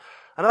of it?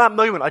 And at that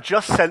moment, I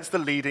just sensed the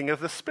leading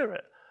of the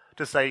Spirit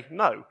to say,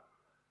 no.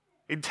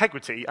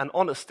 Integrity and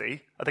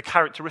honesty are the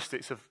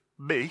characteristics of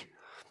me,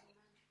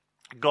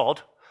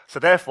 God. So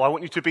therefore, I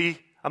want you to be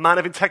a man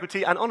of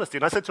integrity and honesty.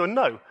 And I said to her,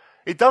 no.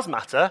 It does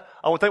matter.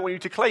 I don't want you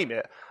to claim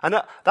it. And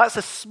that's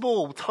a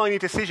small, tiny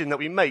decision that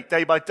we make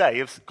day by day.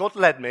 If God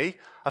led me,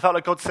 I felt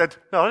like God said,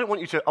 no, I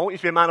want you to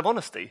be a man of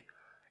honesty.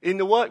 In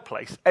the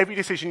workplace, every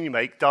decision you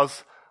make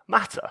does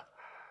matter.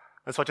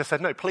 And so I just said,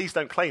 no, please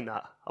don't claim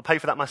that. I'll pay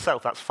for that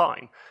myself. That's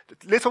fine.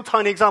 Little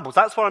tiny examples.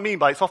 That's what I mean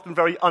by it's often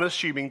very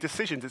unassuming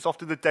decisions. It's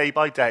often the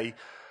day-by-day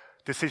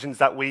decisions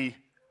that we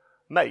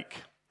make.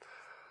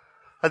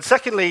 And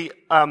secondly,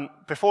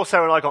 before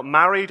Sarah and I got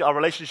married, our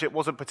relationship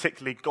wasn't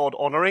particularly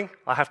God-honoring,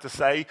 I have to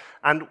say.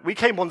 And we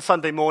came one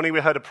Sunday morning,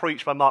 we heard a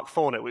preach by Mark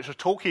Thornett, which was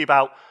talking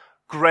about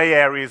grey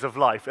areas of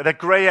life. Are there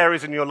grey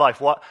areas in your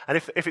life? And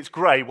if it's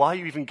grey, why are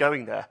you even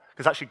going there?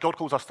 Because actually God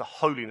calls us to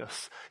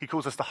holiness. He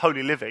calls us to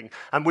holy living.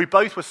 And we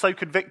both were so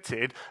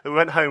convicted that we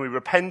went home, we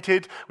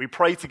repented, we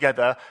prayed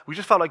together. We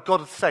just felt like God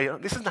would say,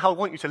 this isn't how I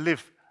want you to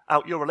live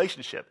out your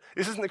relationship.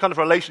 This isn't the kind of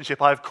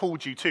relationship I have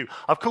called you to.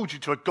 I've called you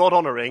to a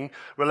God-honoring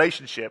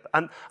relationship.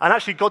 And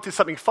actually God did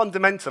something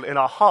fundamental in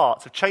our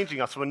hearts of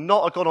changing us from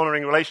not a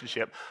God-honoring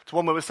relationship to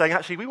one where we're saying,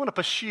 actually, we want to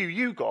pursue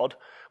you, God.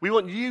 We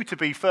want you to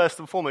be first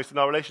and foremost in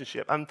our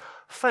relationship. And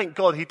thank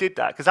God he did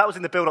that, because that was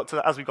in the build-up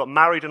to as we got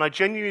married. And I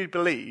genuinely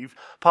believe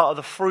part of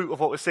the fruit of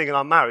what we're seeing in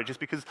our marriage is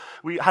because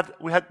we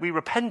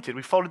repented.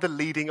 We followed the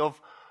leading of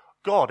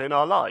God in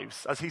our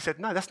lives. As he said,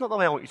 no, that's not the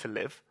way I want you to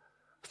live.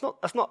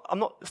 It's not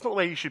the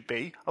way you should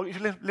be. I want you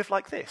to live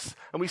like this.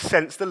 And we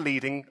sense the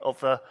leading of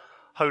the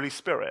Holy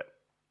Spirit.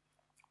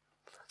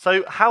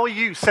 So how are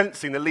you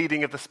sensing the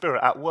leading of the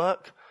Spirit at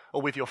work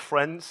or with your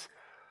friends?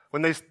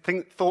 When those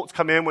thoughts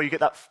come in where you get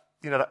that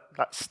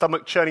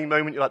stomach churning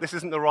moment, you're like, this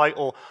isn't the right,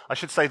 or I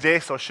should say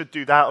this, or I should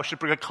do that, or I should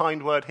bring a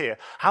kind word here.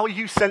 How are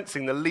you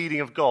sensing the leading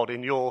of God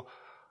in your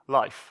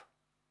life?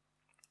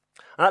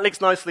 And that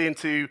links nicely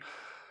into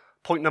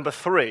point number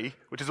 3,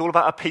 which is all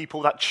about a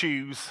people that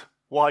choose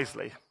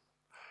wisely.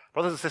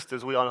 Brothers and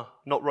sisters, we are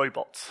not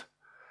robots.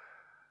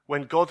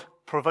 When God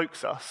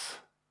provokes us,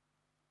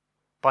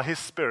 by his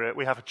Spirit,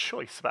 we have a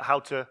choice about how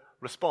to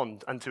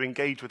respond and to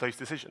engage with those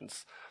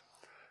decisions.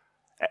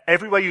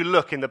 Everywhere you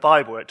look in the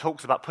Bible, it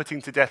talks about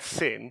putting to death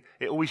sin.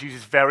 It always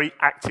uses very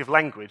active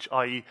language,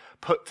 i.e.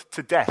 put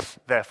to death,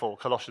 therefore,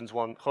 Colossians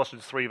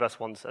 3 verse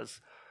 1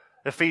 says.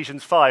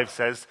 Ephesians 5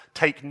 says,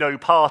 take no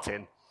part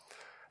in.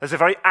 There's a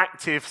very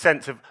active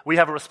sense of we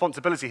have a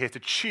responsibility here to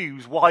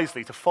choose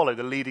wisely to follow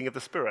the leading of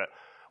the Spirit.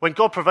 When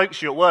God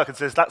provokes you at work and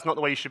says that's not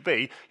the way you should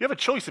be, you have a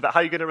choice about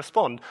how you're going to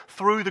respond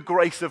through the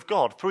grace of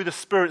God, through the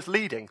Spirit's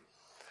leading.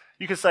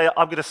 You can say,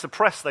 I'm going to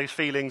suppress those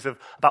feelings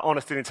about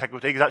honesty and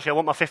integrity because actually I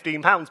want my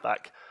 £15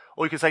 back.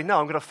 Or you can say, no,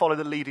 I'm going to follow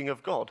the leading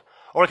of God.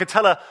 Or I could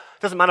tell her,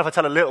 it doesn't matter if I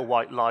tell a little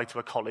white lie to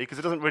a colleague because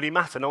it doesn't really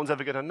matter. No one's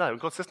ever going to know. And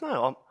God says,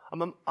 no,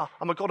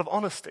 I'm a God of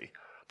honesty.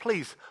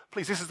 Please,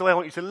 this is the way I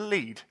want you to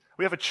lead.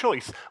 We have a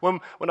choice.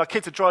 When our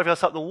kids are driving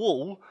us up the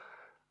wall,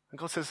 and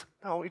God says,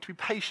 no, I want you to be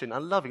patient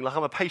and loving, like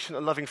I'm a patient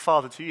and loving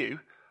father to you.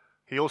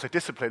 He also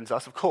disciplines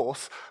us, of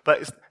course,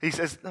 but he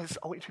says, no,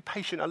 I want you to be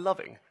patient and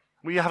loving.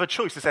 We have a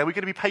choice to say, are we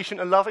going to be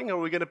patient and loving, or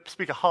are we going to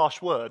speak a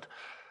harsh word?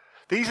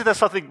 These are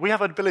something we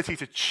have an ability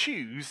to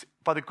choose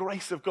by the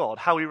grace of God,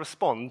 how we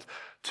respond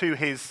to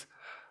his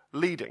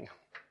leading.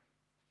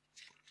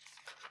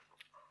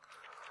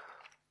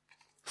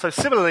 So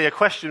similarly, a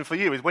question for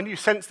you is, when you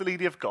sense the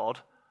leading of God,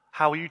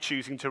 how are you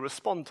choosing to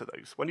respond to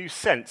those? When you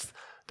sense,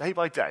 day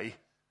by day,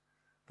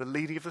 the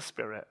leading of the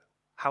Spirit,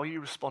 how are you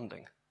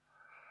responding?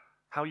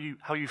 How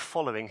are you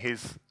following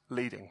his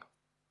leading?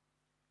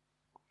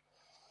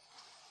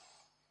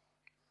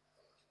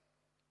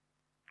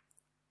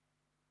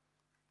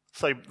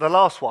 So the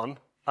last one,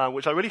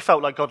 which I really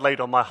felt like God laid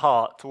on my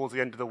heart towards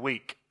the end of the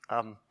week,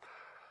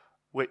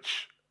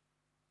 which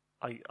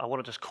I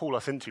want to just call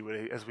us into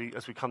really as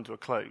we come to a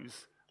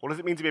close. What does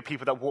it mean to be a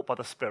people that walk by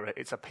the Spirit?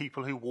 It's a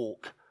people who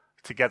walk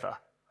together.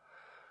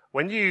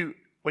 When you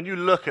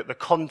look at the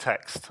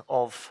context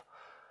of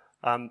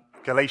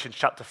Galatians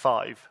chapter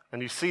 5,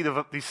 and you see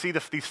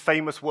these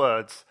famous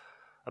words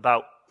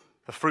about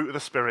the fruit of the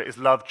Spirit is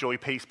love, joy,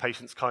 peace,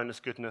 patience, kindness,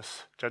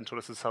 goodness,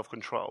 gentleness, and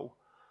self-control.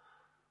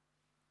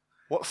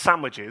 What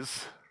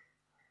sandwiches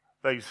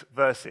those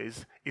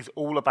verses is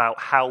all about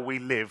how we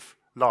live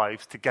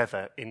lives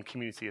together in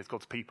community as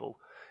God's people.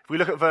 If we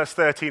look at verse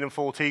 13 and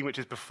 14, which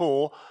is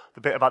before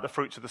the bit about the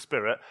fruits of the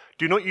Spirit,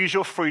 do not use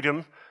your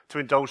freedom to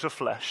indulge the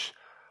flesh,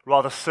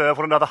 rather serve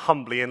one another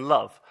humbly in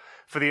love.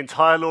 For the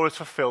entire law is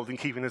fulfilled in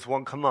keeping this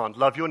one command,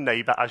 love your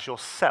neighbour as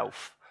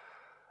yourself.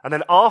 And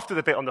then after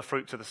the bit on the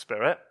fruits of the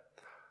Spirit,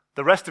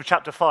 the rest of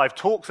chapter 5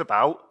 talks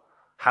about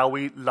how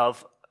we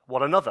love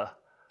one another.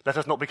 Let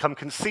us not become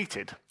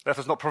conceited. Let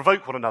us not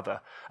provoke one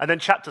another. And then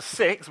chapter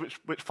 6,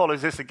 which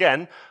follows this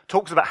again,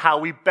 talks about how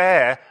we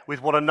bear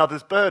with one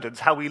another's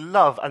burdens, how we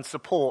love and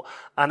support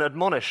and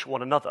admonish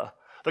one another.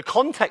 The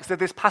context of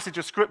this passage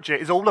of Scripture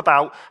is all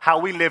about how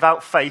we live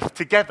out faith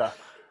together,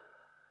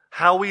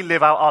 how we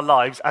live out our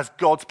lives as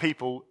God's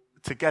people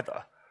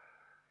together.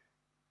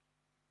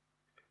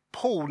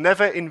 Paul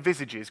never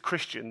envisages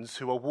Christians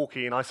who are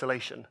walking in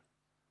isolation.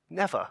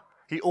 Never.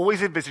 He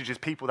always envisages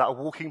people that are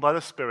walking by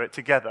the Spirit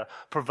together,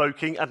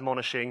 provoking,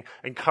 admonishing,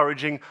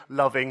 encouraging,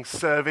 loving,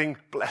 serving,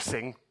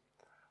 blessing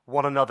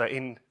one another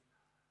in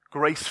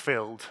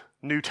grace-filled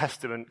New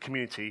Testament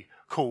community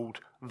called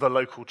the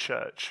local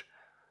church.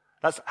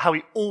 That's how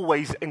he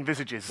always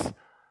envisages.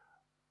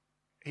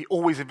 He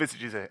always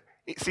envisages it.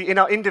 See, in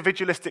our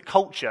individualistic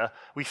culture,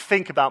 we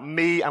think about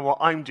me and what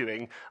I'm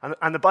doing,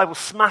 and the Bible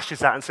smashes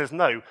that and says,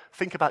 no,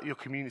 think about your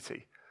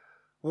community.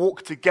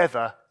 Walk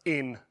together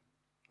in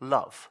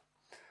love.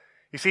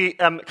 You see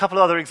a couple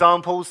of other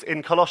examples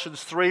in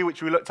Colossians 3,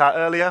 which we looked at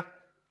earlier,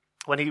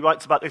 when he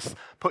writes about this,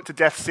 put to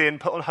death sin,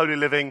 put on holy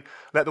living,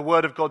 let the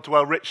word of God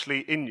dwell richly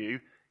in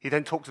you. He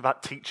then talks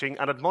about teaching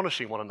and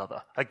admonishing one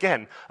another.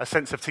 Again, a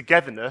sense of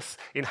togetherness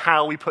in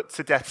how we put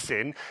to death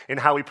sin, in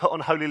how we put on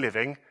holy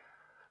living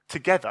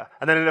together.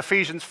 And then in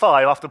Ephesians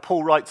 5, after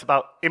Paul writes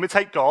about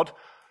imitate God,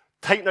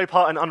 take no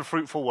part in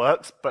unfruitful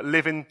works, but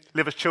live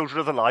as children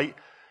of the light,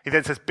 he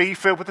then says, be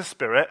filled with the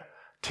Spirit,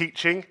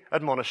 teaching,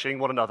 admonishing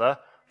one another,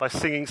 by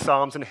singing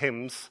psalms and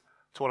hymns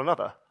to one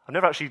another. I've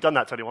never actually done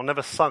that to anyone. I've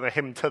never sung a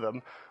hymn to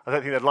them. I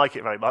don't think they'd like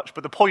it very much.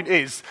 But the point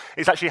is,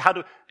 it's actually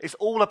it's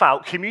all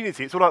about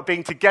community. It's all about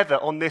being together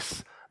on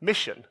this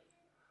mission.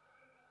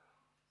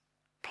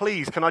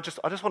 Please, I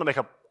just want to make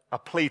a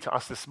plea to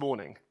us this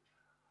morning.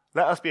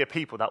 Let us be a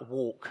people that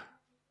walk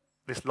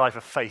this life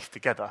of faith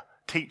together,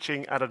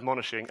 teaching and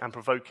admonishing and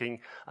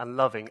provoking and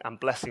loving and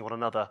blessing one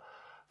another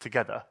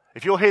together.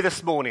 If you're here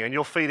this morning and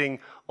you're feeling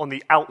on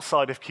the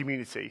outside of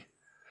community,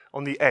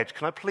 on the edge,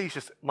 can I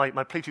please my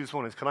plea to you this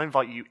morning is, can I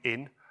invite you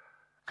in?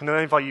 Can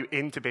I invite you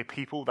in to be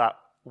people that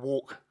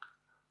walk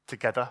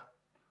together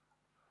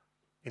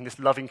in this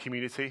loving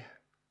community?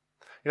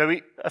 You know,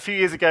 a few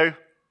years ago,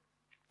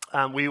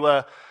 we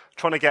were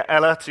trying to get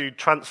Ella to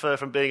transfer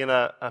from being in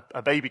a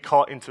baby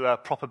cot into a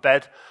proper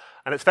bed,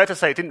 and it's fair to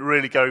say it didn't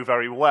really go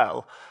very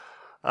well.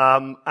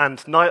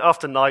 And night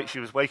after night, she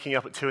was waking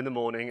up at 2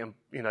 a.m,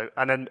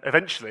 and then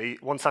eventually,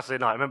 one Saturday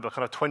night, I remember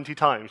kind of 20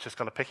 times just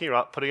kind of picking her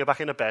up, putting her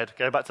back in her bed,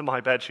 going back to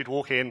my bed, she'd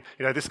walk in,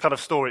 this kind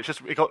of story.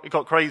 It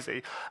got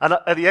crazy. And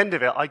at the end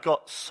of it, I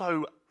got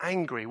so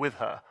angry with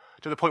her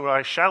to the point where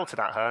I shouted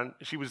at her, and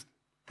she was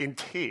in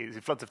tears,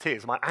 in floods of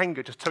tears. My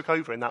anger just took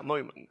over in that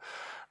moment.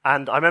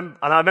 And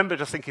I remember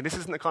just thinking, this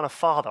isn't the kind of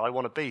father I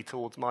want to be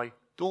towards my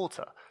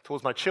daughter,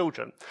 towards my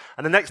children.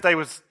 And the next day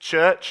was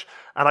church,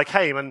 and I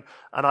came and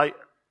I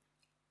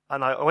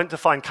went to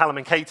find Callum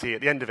and Katie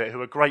at the end of it,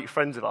 who are great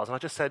friends of ours, and I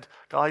just said,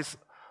 guys,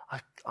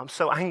 I'm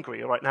so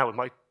angry right now with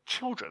my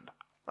children.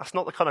 That's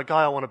not the kind of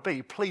guy I want to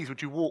be. Please,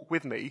 would you walk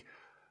with me?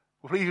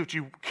 Please, would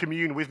you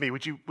commune with me?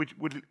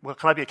 Can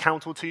I be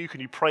accountable to you? Can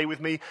you pray with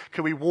me?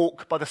 Can we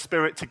walk by the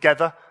Spirit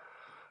together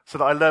so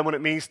that I learn what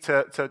it means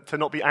to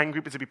not be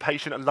angry, but to be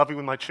patient and loving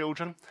with my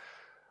children?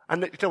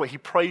 And you know what? He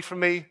prayed for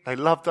me. They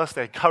loved us.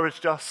 They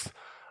encouraged us.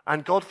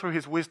 And God, through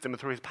his wisdom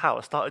and through his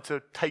power, started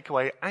to take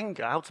away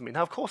anger out of me.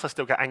 Now, of course, I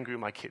still get angry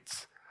with my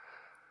kids.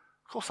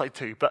 Of course I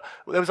do. But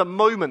there was a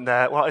moment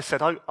there where I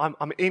said,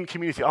 I'm in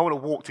community. I want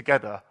to walk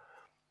together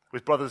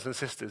with brothers and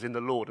sisters in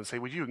the Lord and say,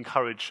 would you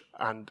encourage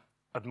and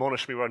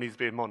admonish me where I need to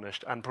be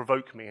admonished, and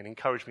provoke me and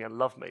encourage me and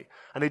love me.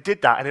 And they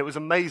did that, and it was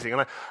amazing.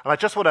 And I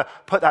just want to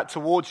put that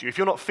towards you. If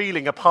you're not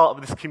feeling a part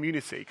of this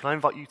community, can I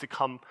invite you to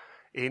come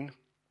in?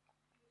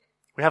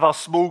 We have our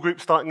small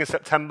group starting in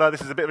September.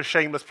 This is a bit of a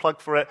shameless plug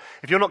for it.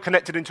 If you're not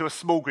connected into a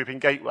small group in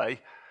Gateway,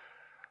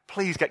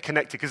 please get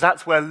connected, because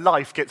that's where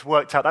life gets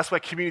worked out. That's where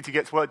community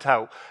gets worked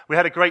out. We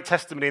had a great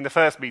testimony in the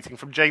first meeting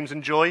from James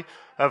and Joy.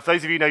 For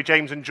those of you who know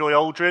James and Joy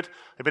Aldred,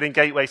 they've been in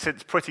Gateway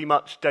since pretty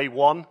much day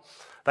one.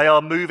 They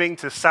are moving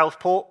to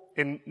Southport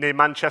near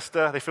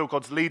Manchester. They feel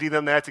God's leading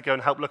them there to go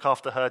and help look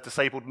after her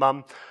disabled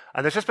mum.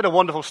 And there's just been a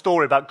wonderful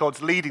story about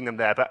God's leading them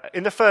there. But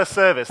in the first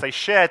service, they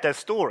shared their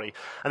story.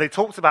 And they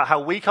talked about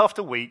how week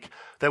after week,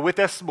 they're with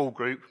their small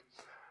group.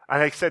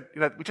 And they said,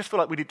 we just feel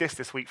like we did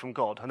this week from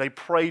God. And they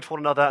prayed for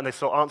one another, and they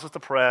saw answers to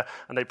prayer.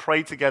 And they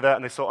prayed together,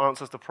 and they saw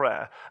answers to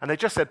prayer. And they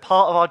just said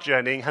part of our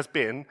journeying has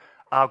been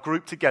our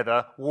group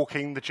together,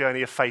 walking the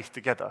journey of faith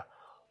together.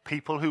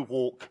 People who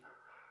walk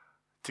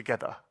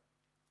together.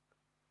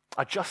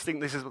 I just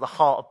think this is the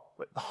heart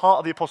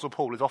of the Apostle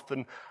Paul is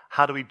often,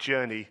 how do we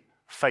journey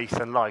faith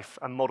and life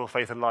and model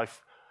faith and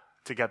life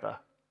together?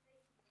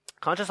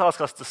 Can I just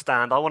ask us to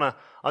stand?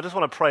 I just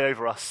want to pray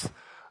over us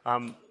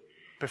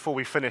before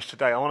we finish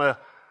today. I want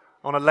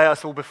to lay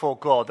us all before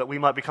God, that we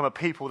might become a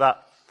people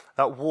that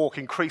walk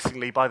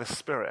increasingly by the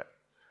Spirit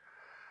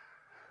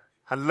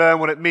and learn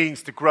what it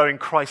means to grow in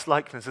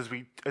Christ-likeness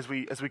as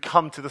we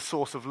come to the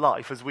source of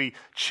life, as we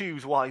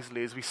choose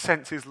wisely, as we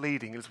sense His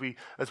leading, as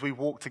we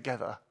walk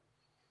together.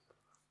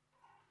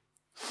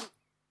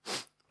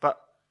 But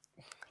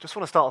I just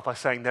want to start off by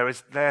saying there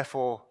is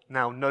therefore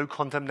now no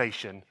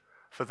condemnation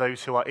for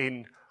those who are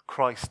in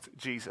Christ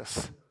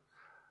Jesus.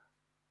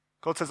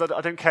 God says,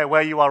 I don't care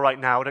where you are right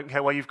now, I don't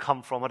care where you've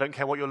come from, I don't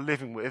care what you're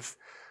living with.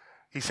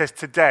 He says,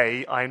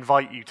 today I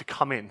invite you to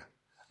come in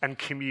and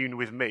commune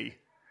with me.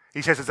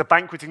 He says, there's a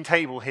banqueting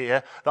table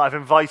here that I've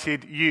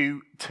invited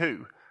you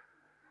to.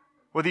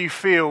 Whether you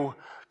feel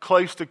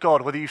close to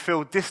God, whether you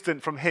feel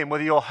distant from Him,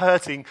 whether you're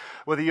hurting,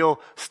 whether you're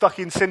stuck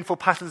in sinful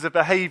patterns of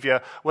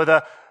behavior,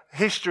 whether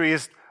history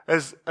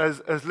has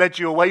led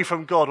you away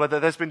from God, whether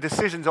there's been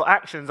decisions or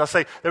actions, I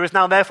say there is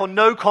now therefore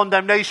no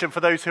condemnation for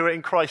those who are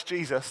in Christ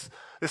Jesus.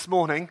 This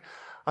morning,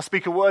 I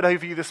speak a word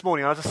over you this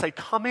morning, and I just say,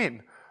 come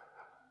in,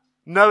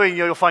 knowing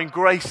you'll find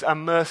grace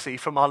and mercy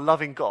from our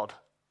loving God.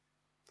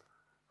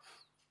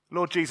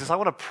 Lord Jesus, I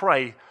want to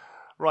pray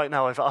right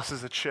now over us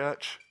as a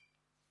church.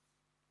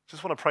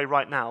 Just want to pray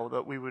right now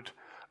that we would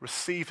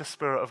receive the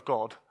Spirit of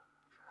God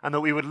and that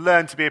we would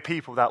learn to be a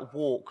people that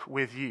walk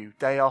with you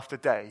day after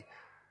day.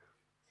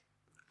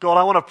 God,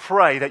 I want to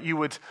pray that you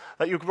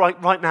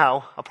right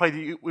now, I pray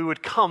that we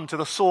would come to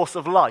the source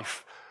of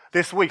life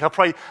this week. I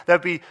pray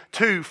there'd be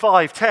 2,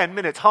 5, 10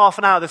 minutes, half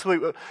an hour this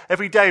week,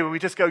 every day when we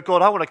just go,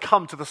 God, I want to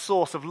come to the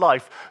source of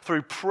life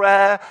through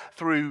prayer,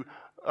 through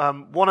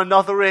one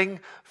anothering,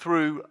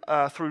 through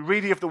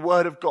reading of the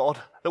Word of God,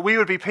 that we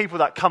would be people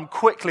that come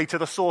quickly to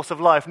the source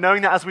of life,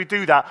 knowing that as we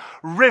do that,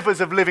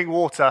 rivers of living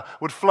water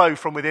would flow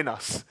from within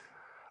us.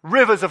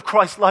 Rivers of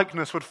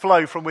Christ-likeness would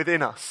flow from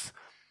within us.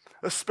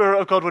 The Spirit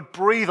of God would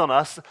breathe on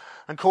us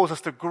and cause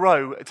us to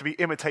grow to be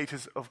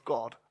imitators of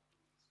God.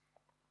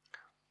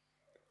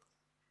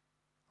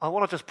 I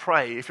want to just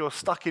pray, if you're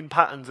stuck in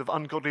patterns of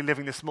ungodly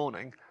living this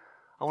morning,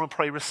 I want to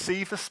pray,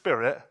 receive the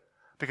Spirit,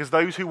 because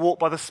those who walk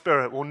by the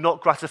Spirit will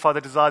not gratify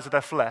the desires of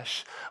their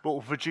flesh, but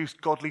will produce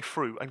godly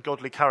fruit and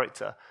godly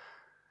character.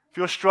 If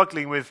you're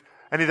struggling with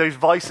any of those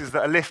vices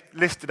that are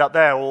listed up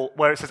there, or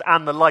where it says,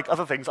 and the like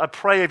other things, I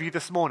pray of you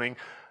this morning,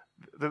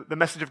 the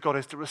message of God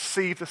is to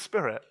receive the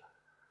Spirit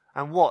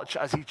and watch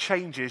as He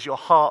changes your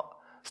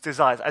heart's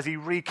desires, as He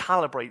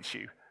recalibrates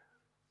you.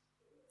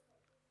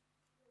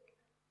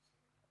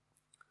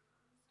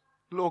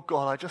 Lord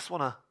God, I just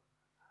want to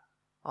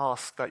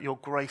ask that your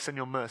grace and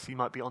your mercy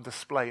might be on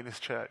display in this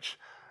church.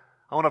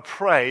 I want to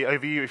pray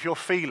over you if you're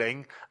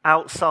feeling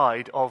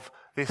outside of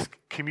this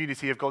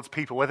community of God's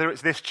people, whether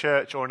it's this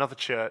church or another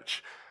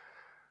church.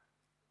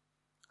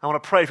 I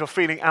want to pray if you're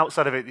feeling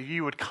outside of it, that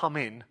you would come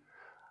in.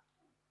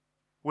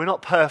 We're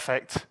not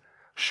perfect.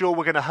 Sure,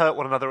 we're going to hurt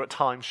one another at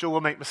times. Sure,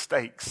 we'll make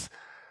mistakes.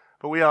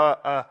 But we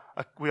are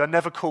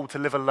never called to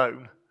live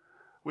alone.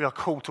 We are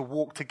called to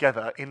walk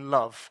together in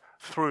love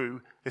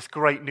through this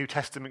great New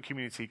Testament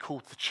community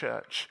called the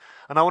church.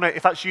 And I want to,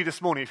 if that's you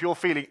this morning, if you're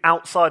feeling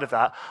outside of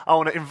that, I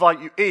want to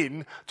invite you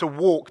in to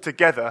walk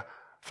together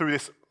through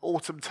this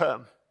autumn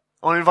term.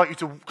 I want to invite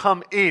you to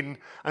come in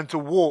and to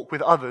walk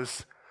with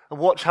others and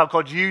watch how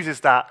God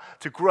uses that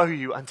to grow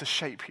you and to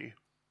shape you.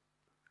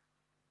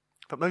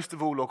 But most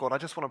of all, Lord God, I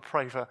just want to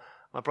pray for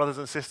my brothers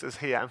and sisters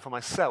here and for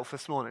myself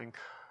this morning.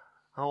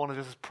 I want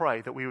to just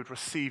pray that we would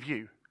receive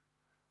you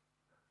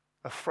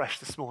afresh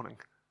this morning.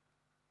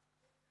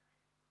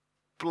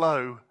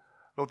 Blow,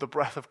 Lord, the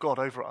breath of God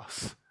over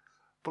us.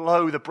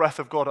 Blow the breath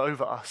of God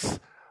over us.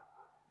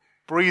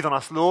 Breathe on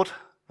us, Lord,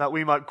 that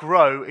we might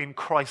grow in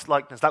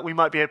Christ-likeness, that we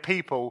might be a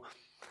people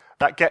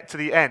that get to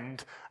the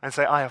end and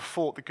say, I have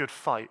fought the good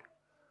fight.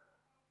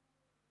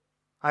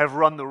 I have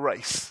run the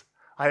race.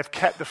 I have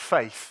kept the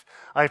faith.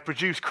 I have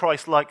produced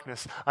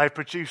Christ-likeness. I have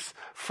produced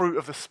fruit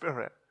of the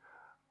Spirit.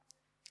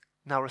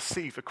 Now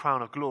receive the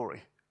crown of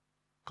glory,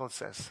 God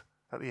says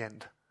at the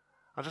end.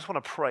 I just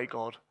want to pray,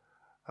 God,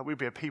 that we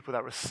be a people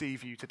that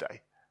receive you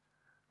today,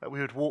 that we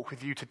would walk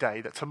with you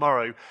today, that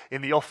tomorrow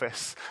in the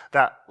office,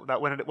 that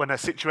when a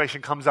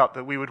situation comes up,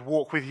 that we would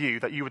walk with you,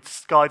 that you would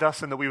guide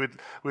us and that we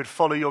would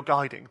follow your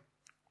guiding.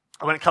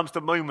 And when it comes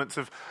to moments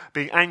of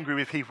being angry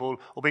with people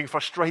or being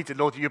frustrated,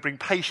 Lord, you bring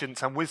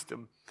patience and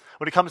wisdom.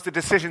 When it comes to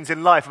decisions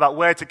in life about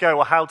where to go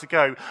or how to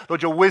go,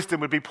 Lord, your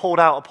wisdom would be poured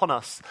out upon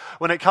us.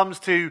 When it comes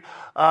to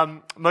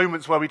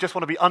moments where we just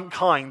want to be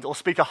unkind or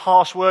speak a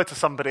harsh word to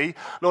somebody,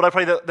 Lord, I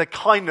pray that the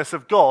kindness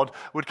of God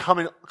would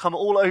come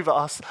all over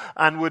us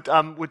and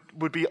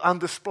would be on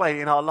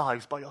display in our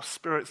lives by your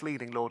Spirit's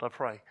leading, Lord, I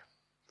pray.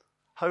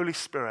 Holy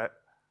Spirit,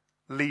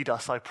 lead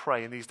us, I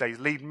pray, in these days.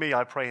 Lead me,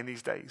 I pray, in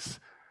these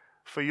days.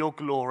 For your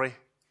glory,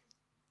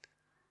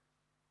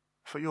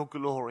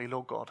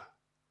 Lord God.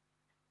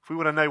 If we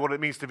want to know what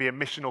it means to be a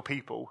missional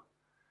people,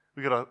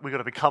 we've got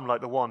to become like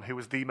the one who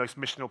was the most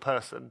missional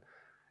person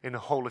in the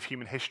whole of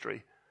human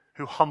history,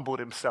 who humbled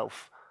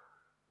himself,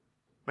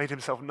 made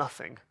himself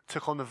nothing,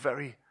 took on the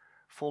very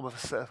form of a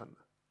servant.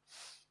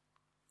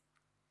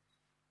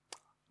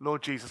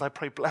 Lord Jesus, I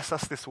pray, bless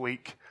us this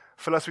week.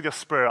 Fill us with your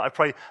Spirit. I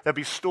pray there'll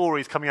be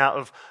stories coming out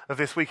of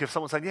this week of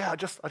someone saying, yeah, I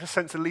just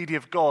sense the leading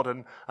of God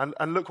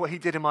and look what he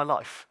did in my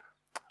life.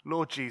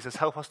 Lord Jesus,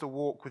 help us to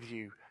walk with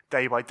you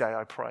day by day,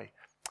 I pray.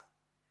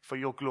 For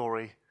your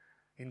glory,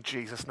 in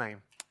Jesus'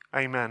 name.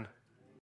 Amen.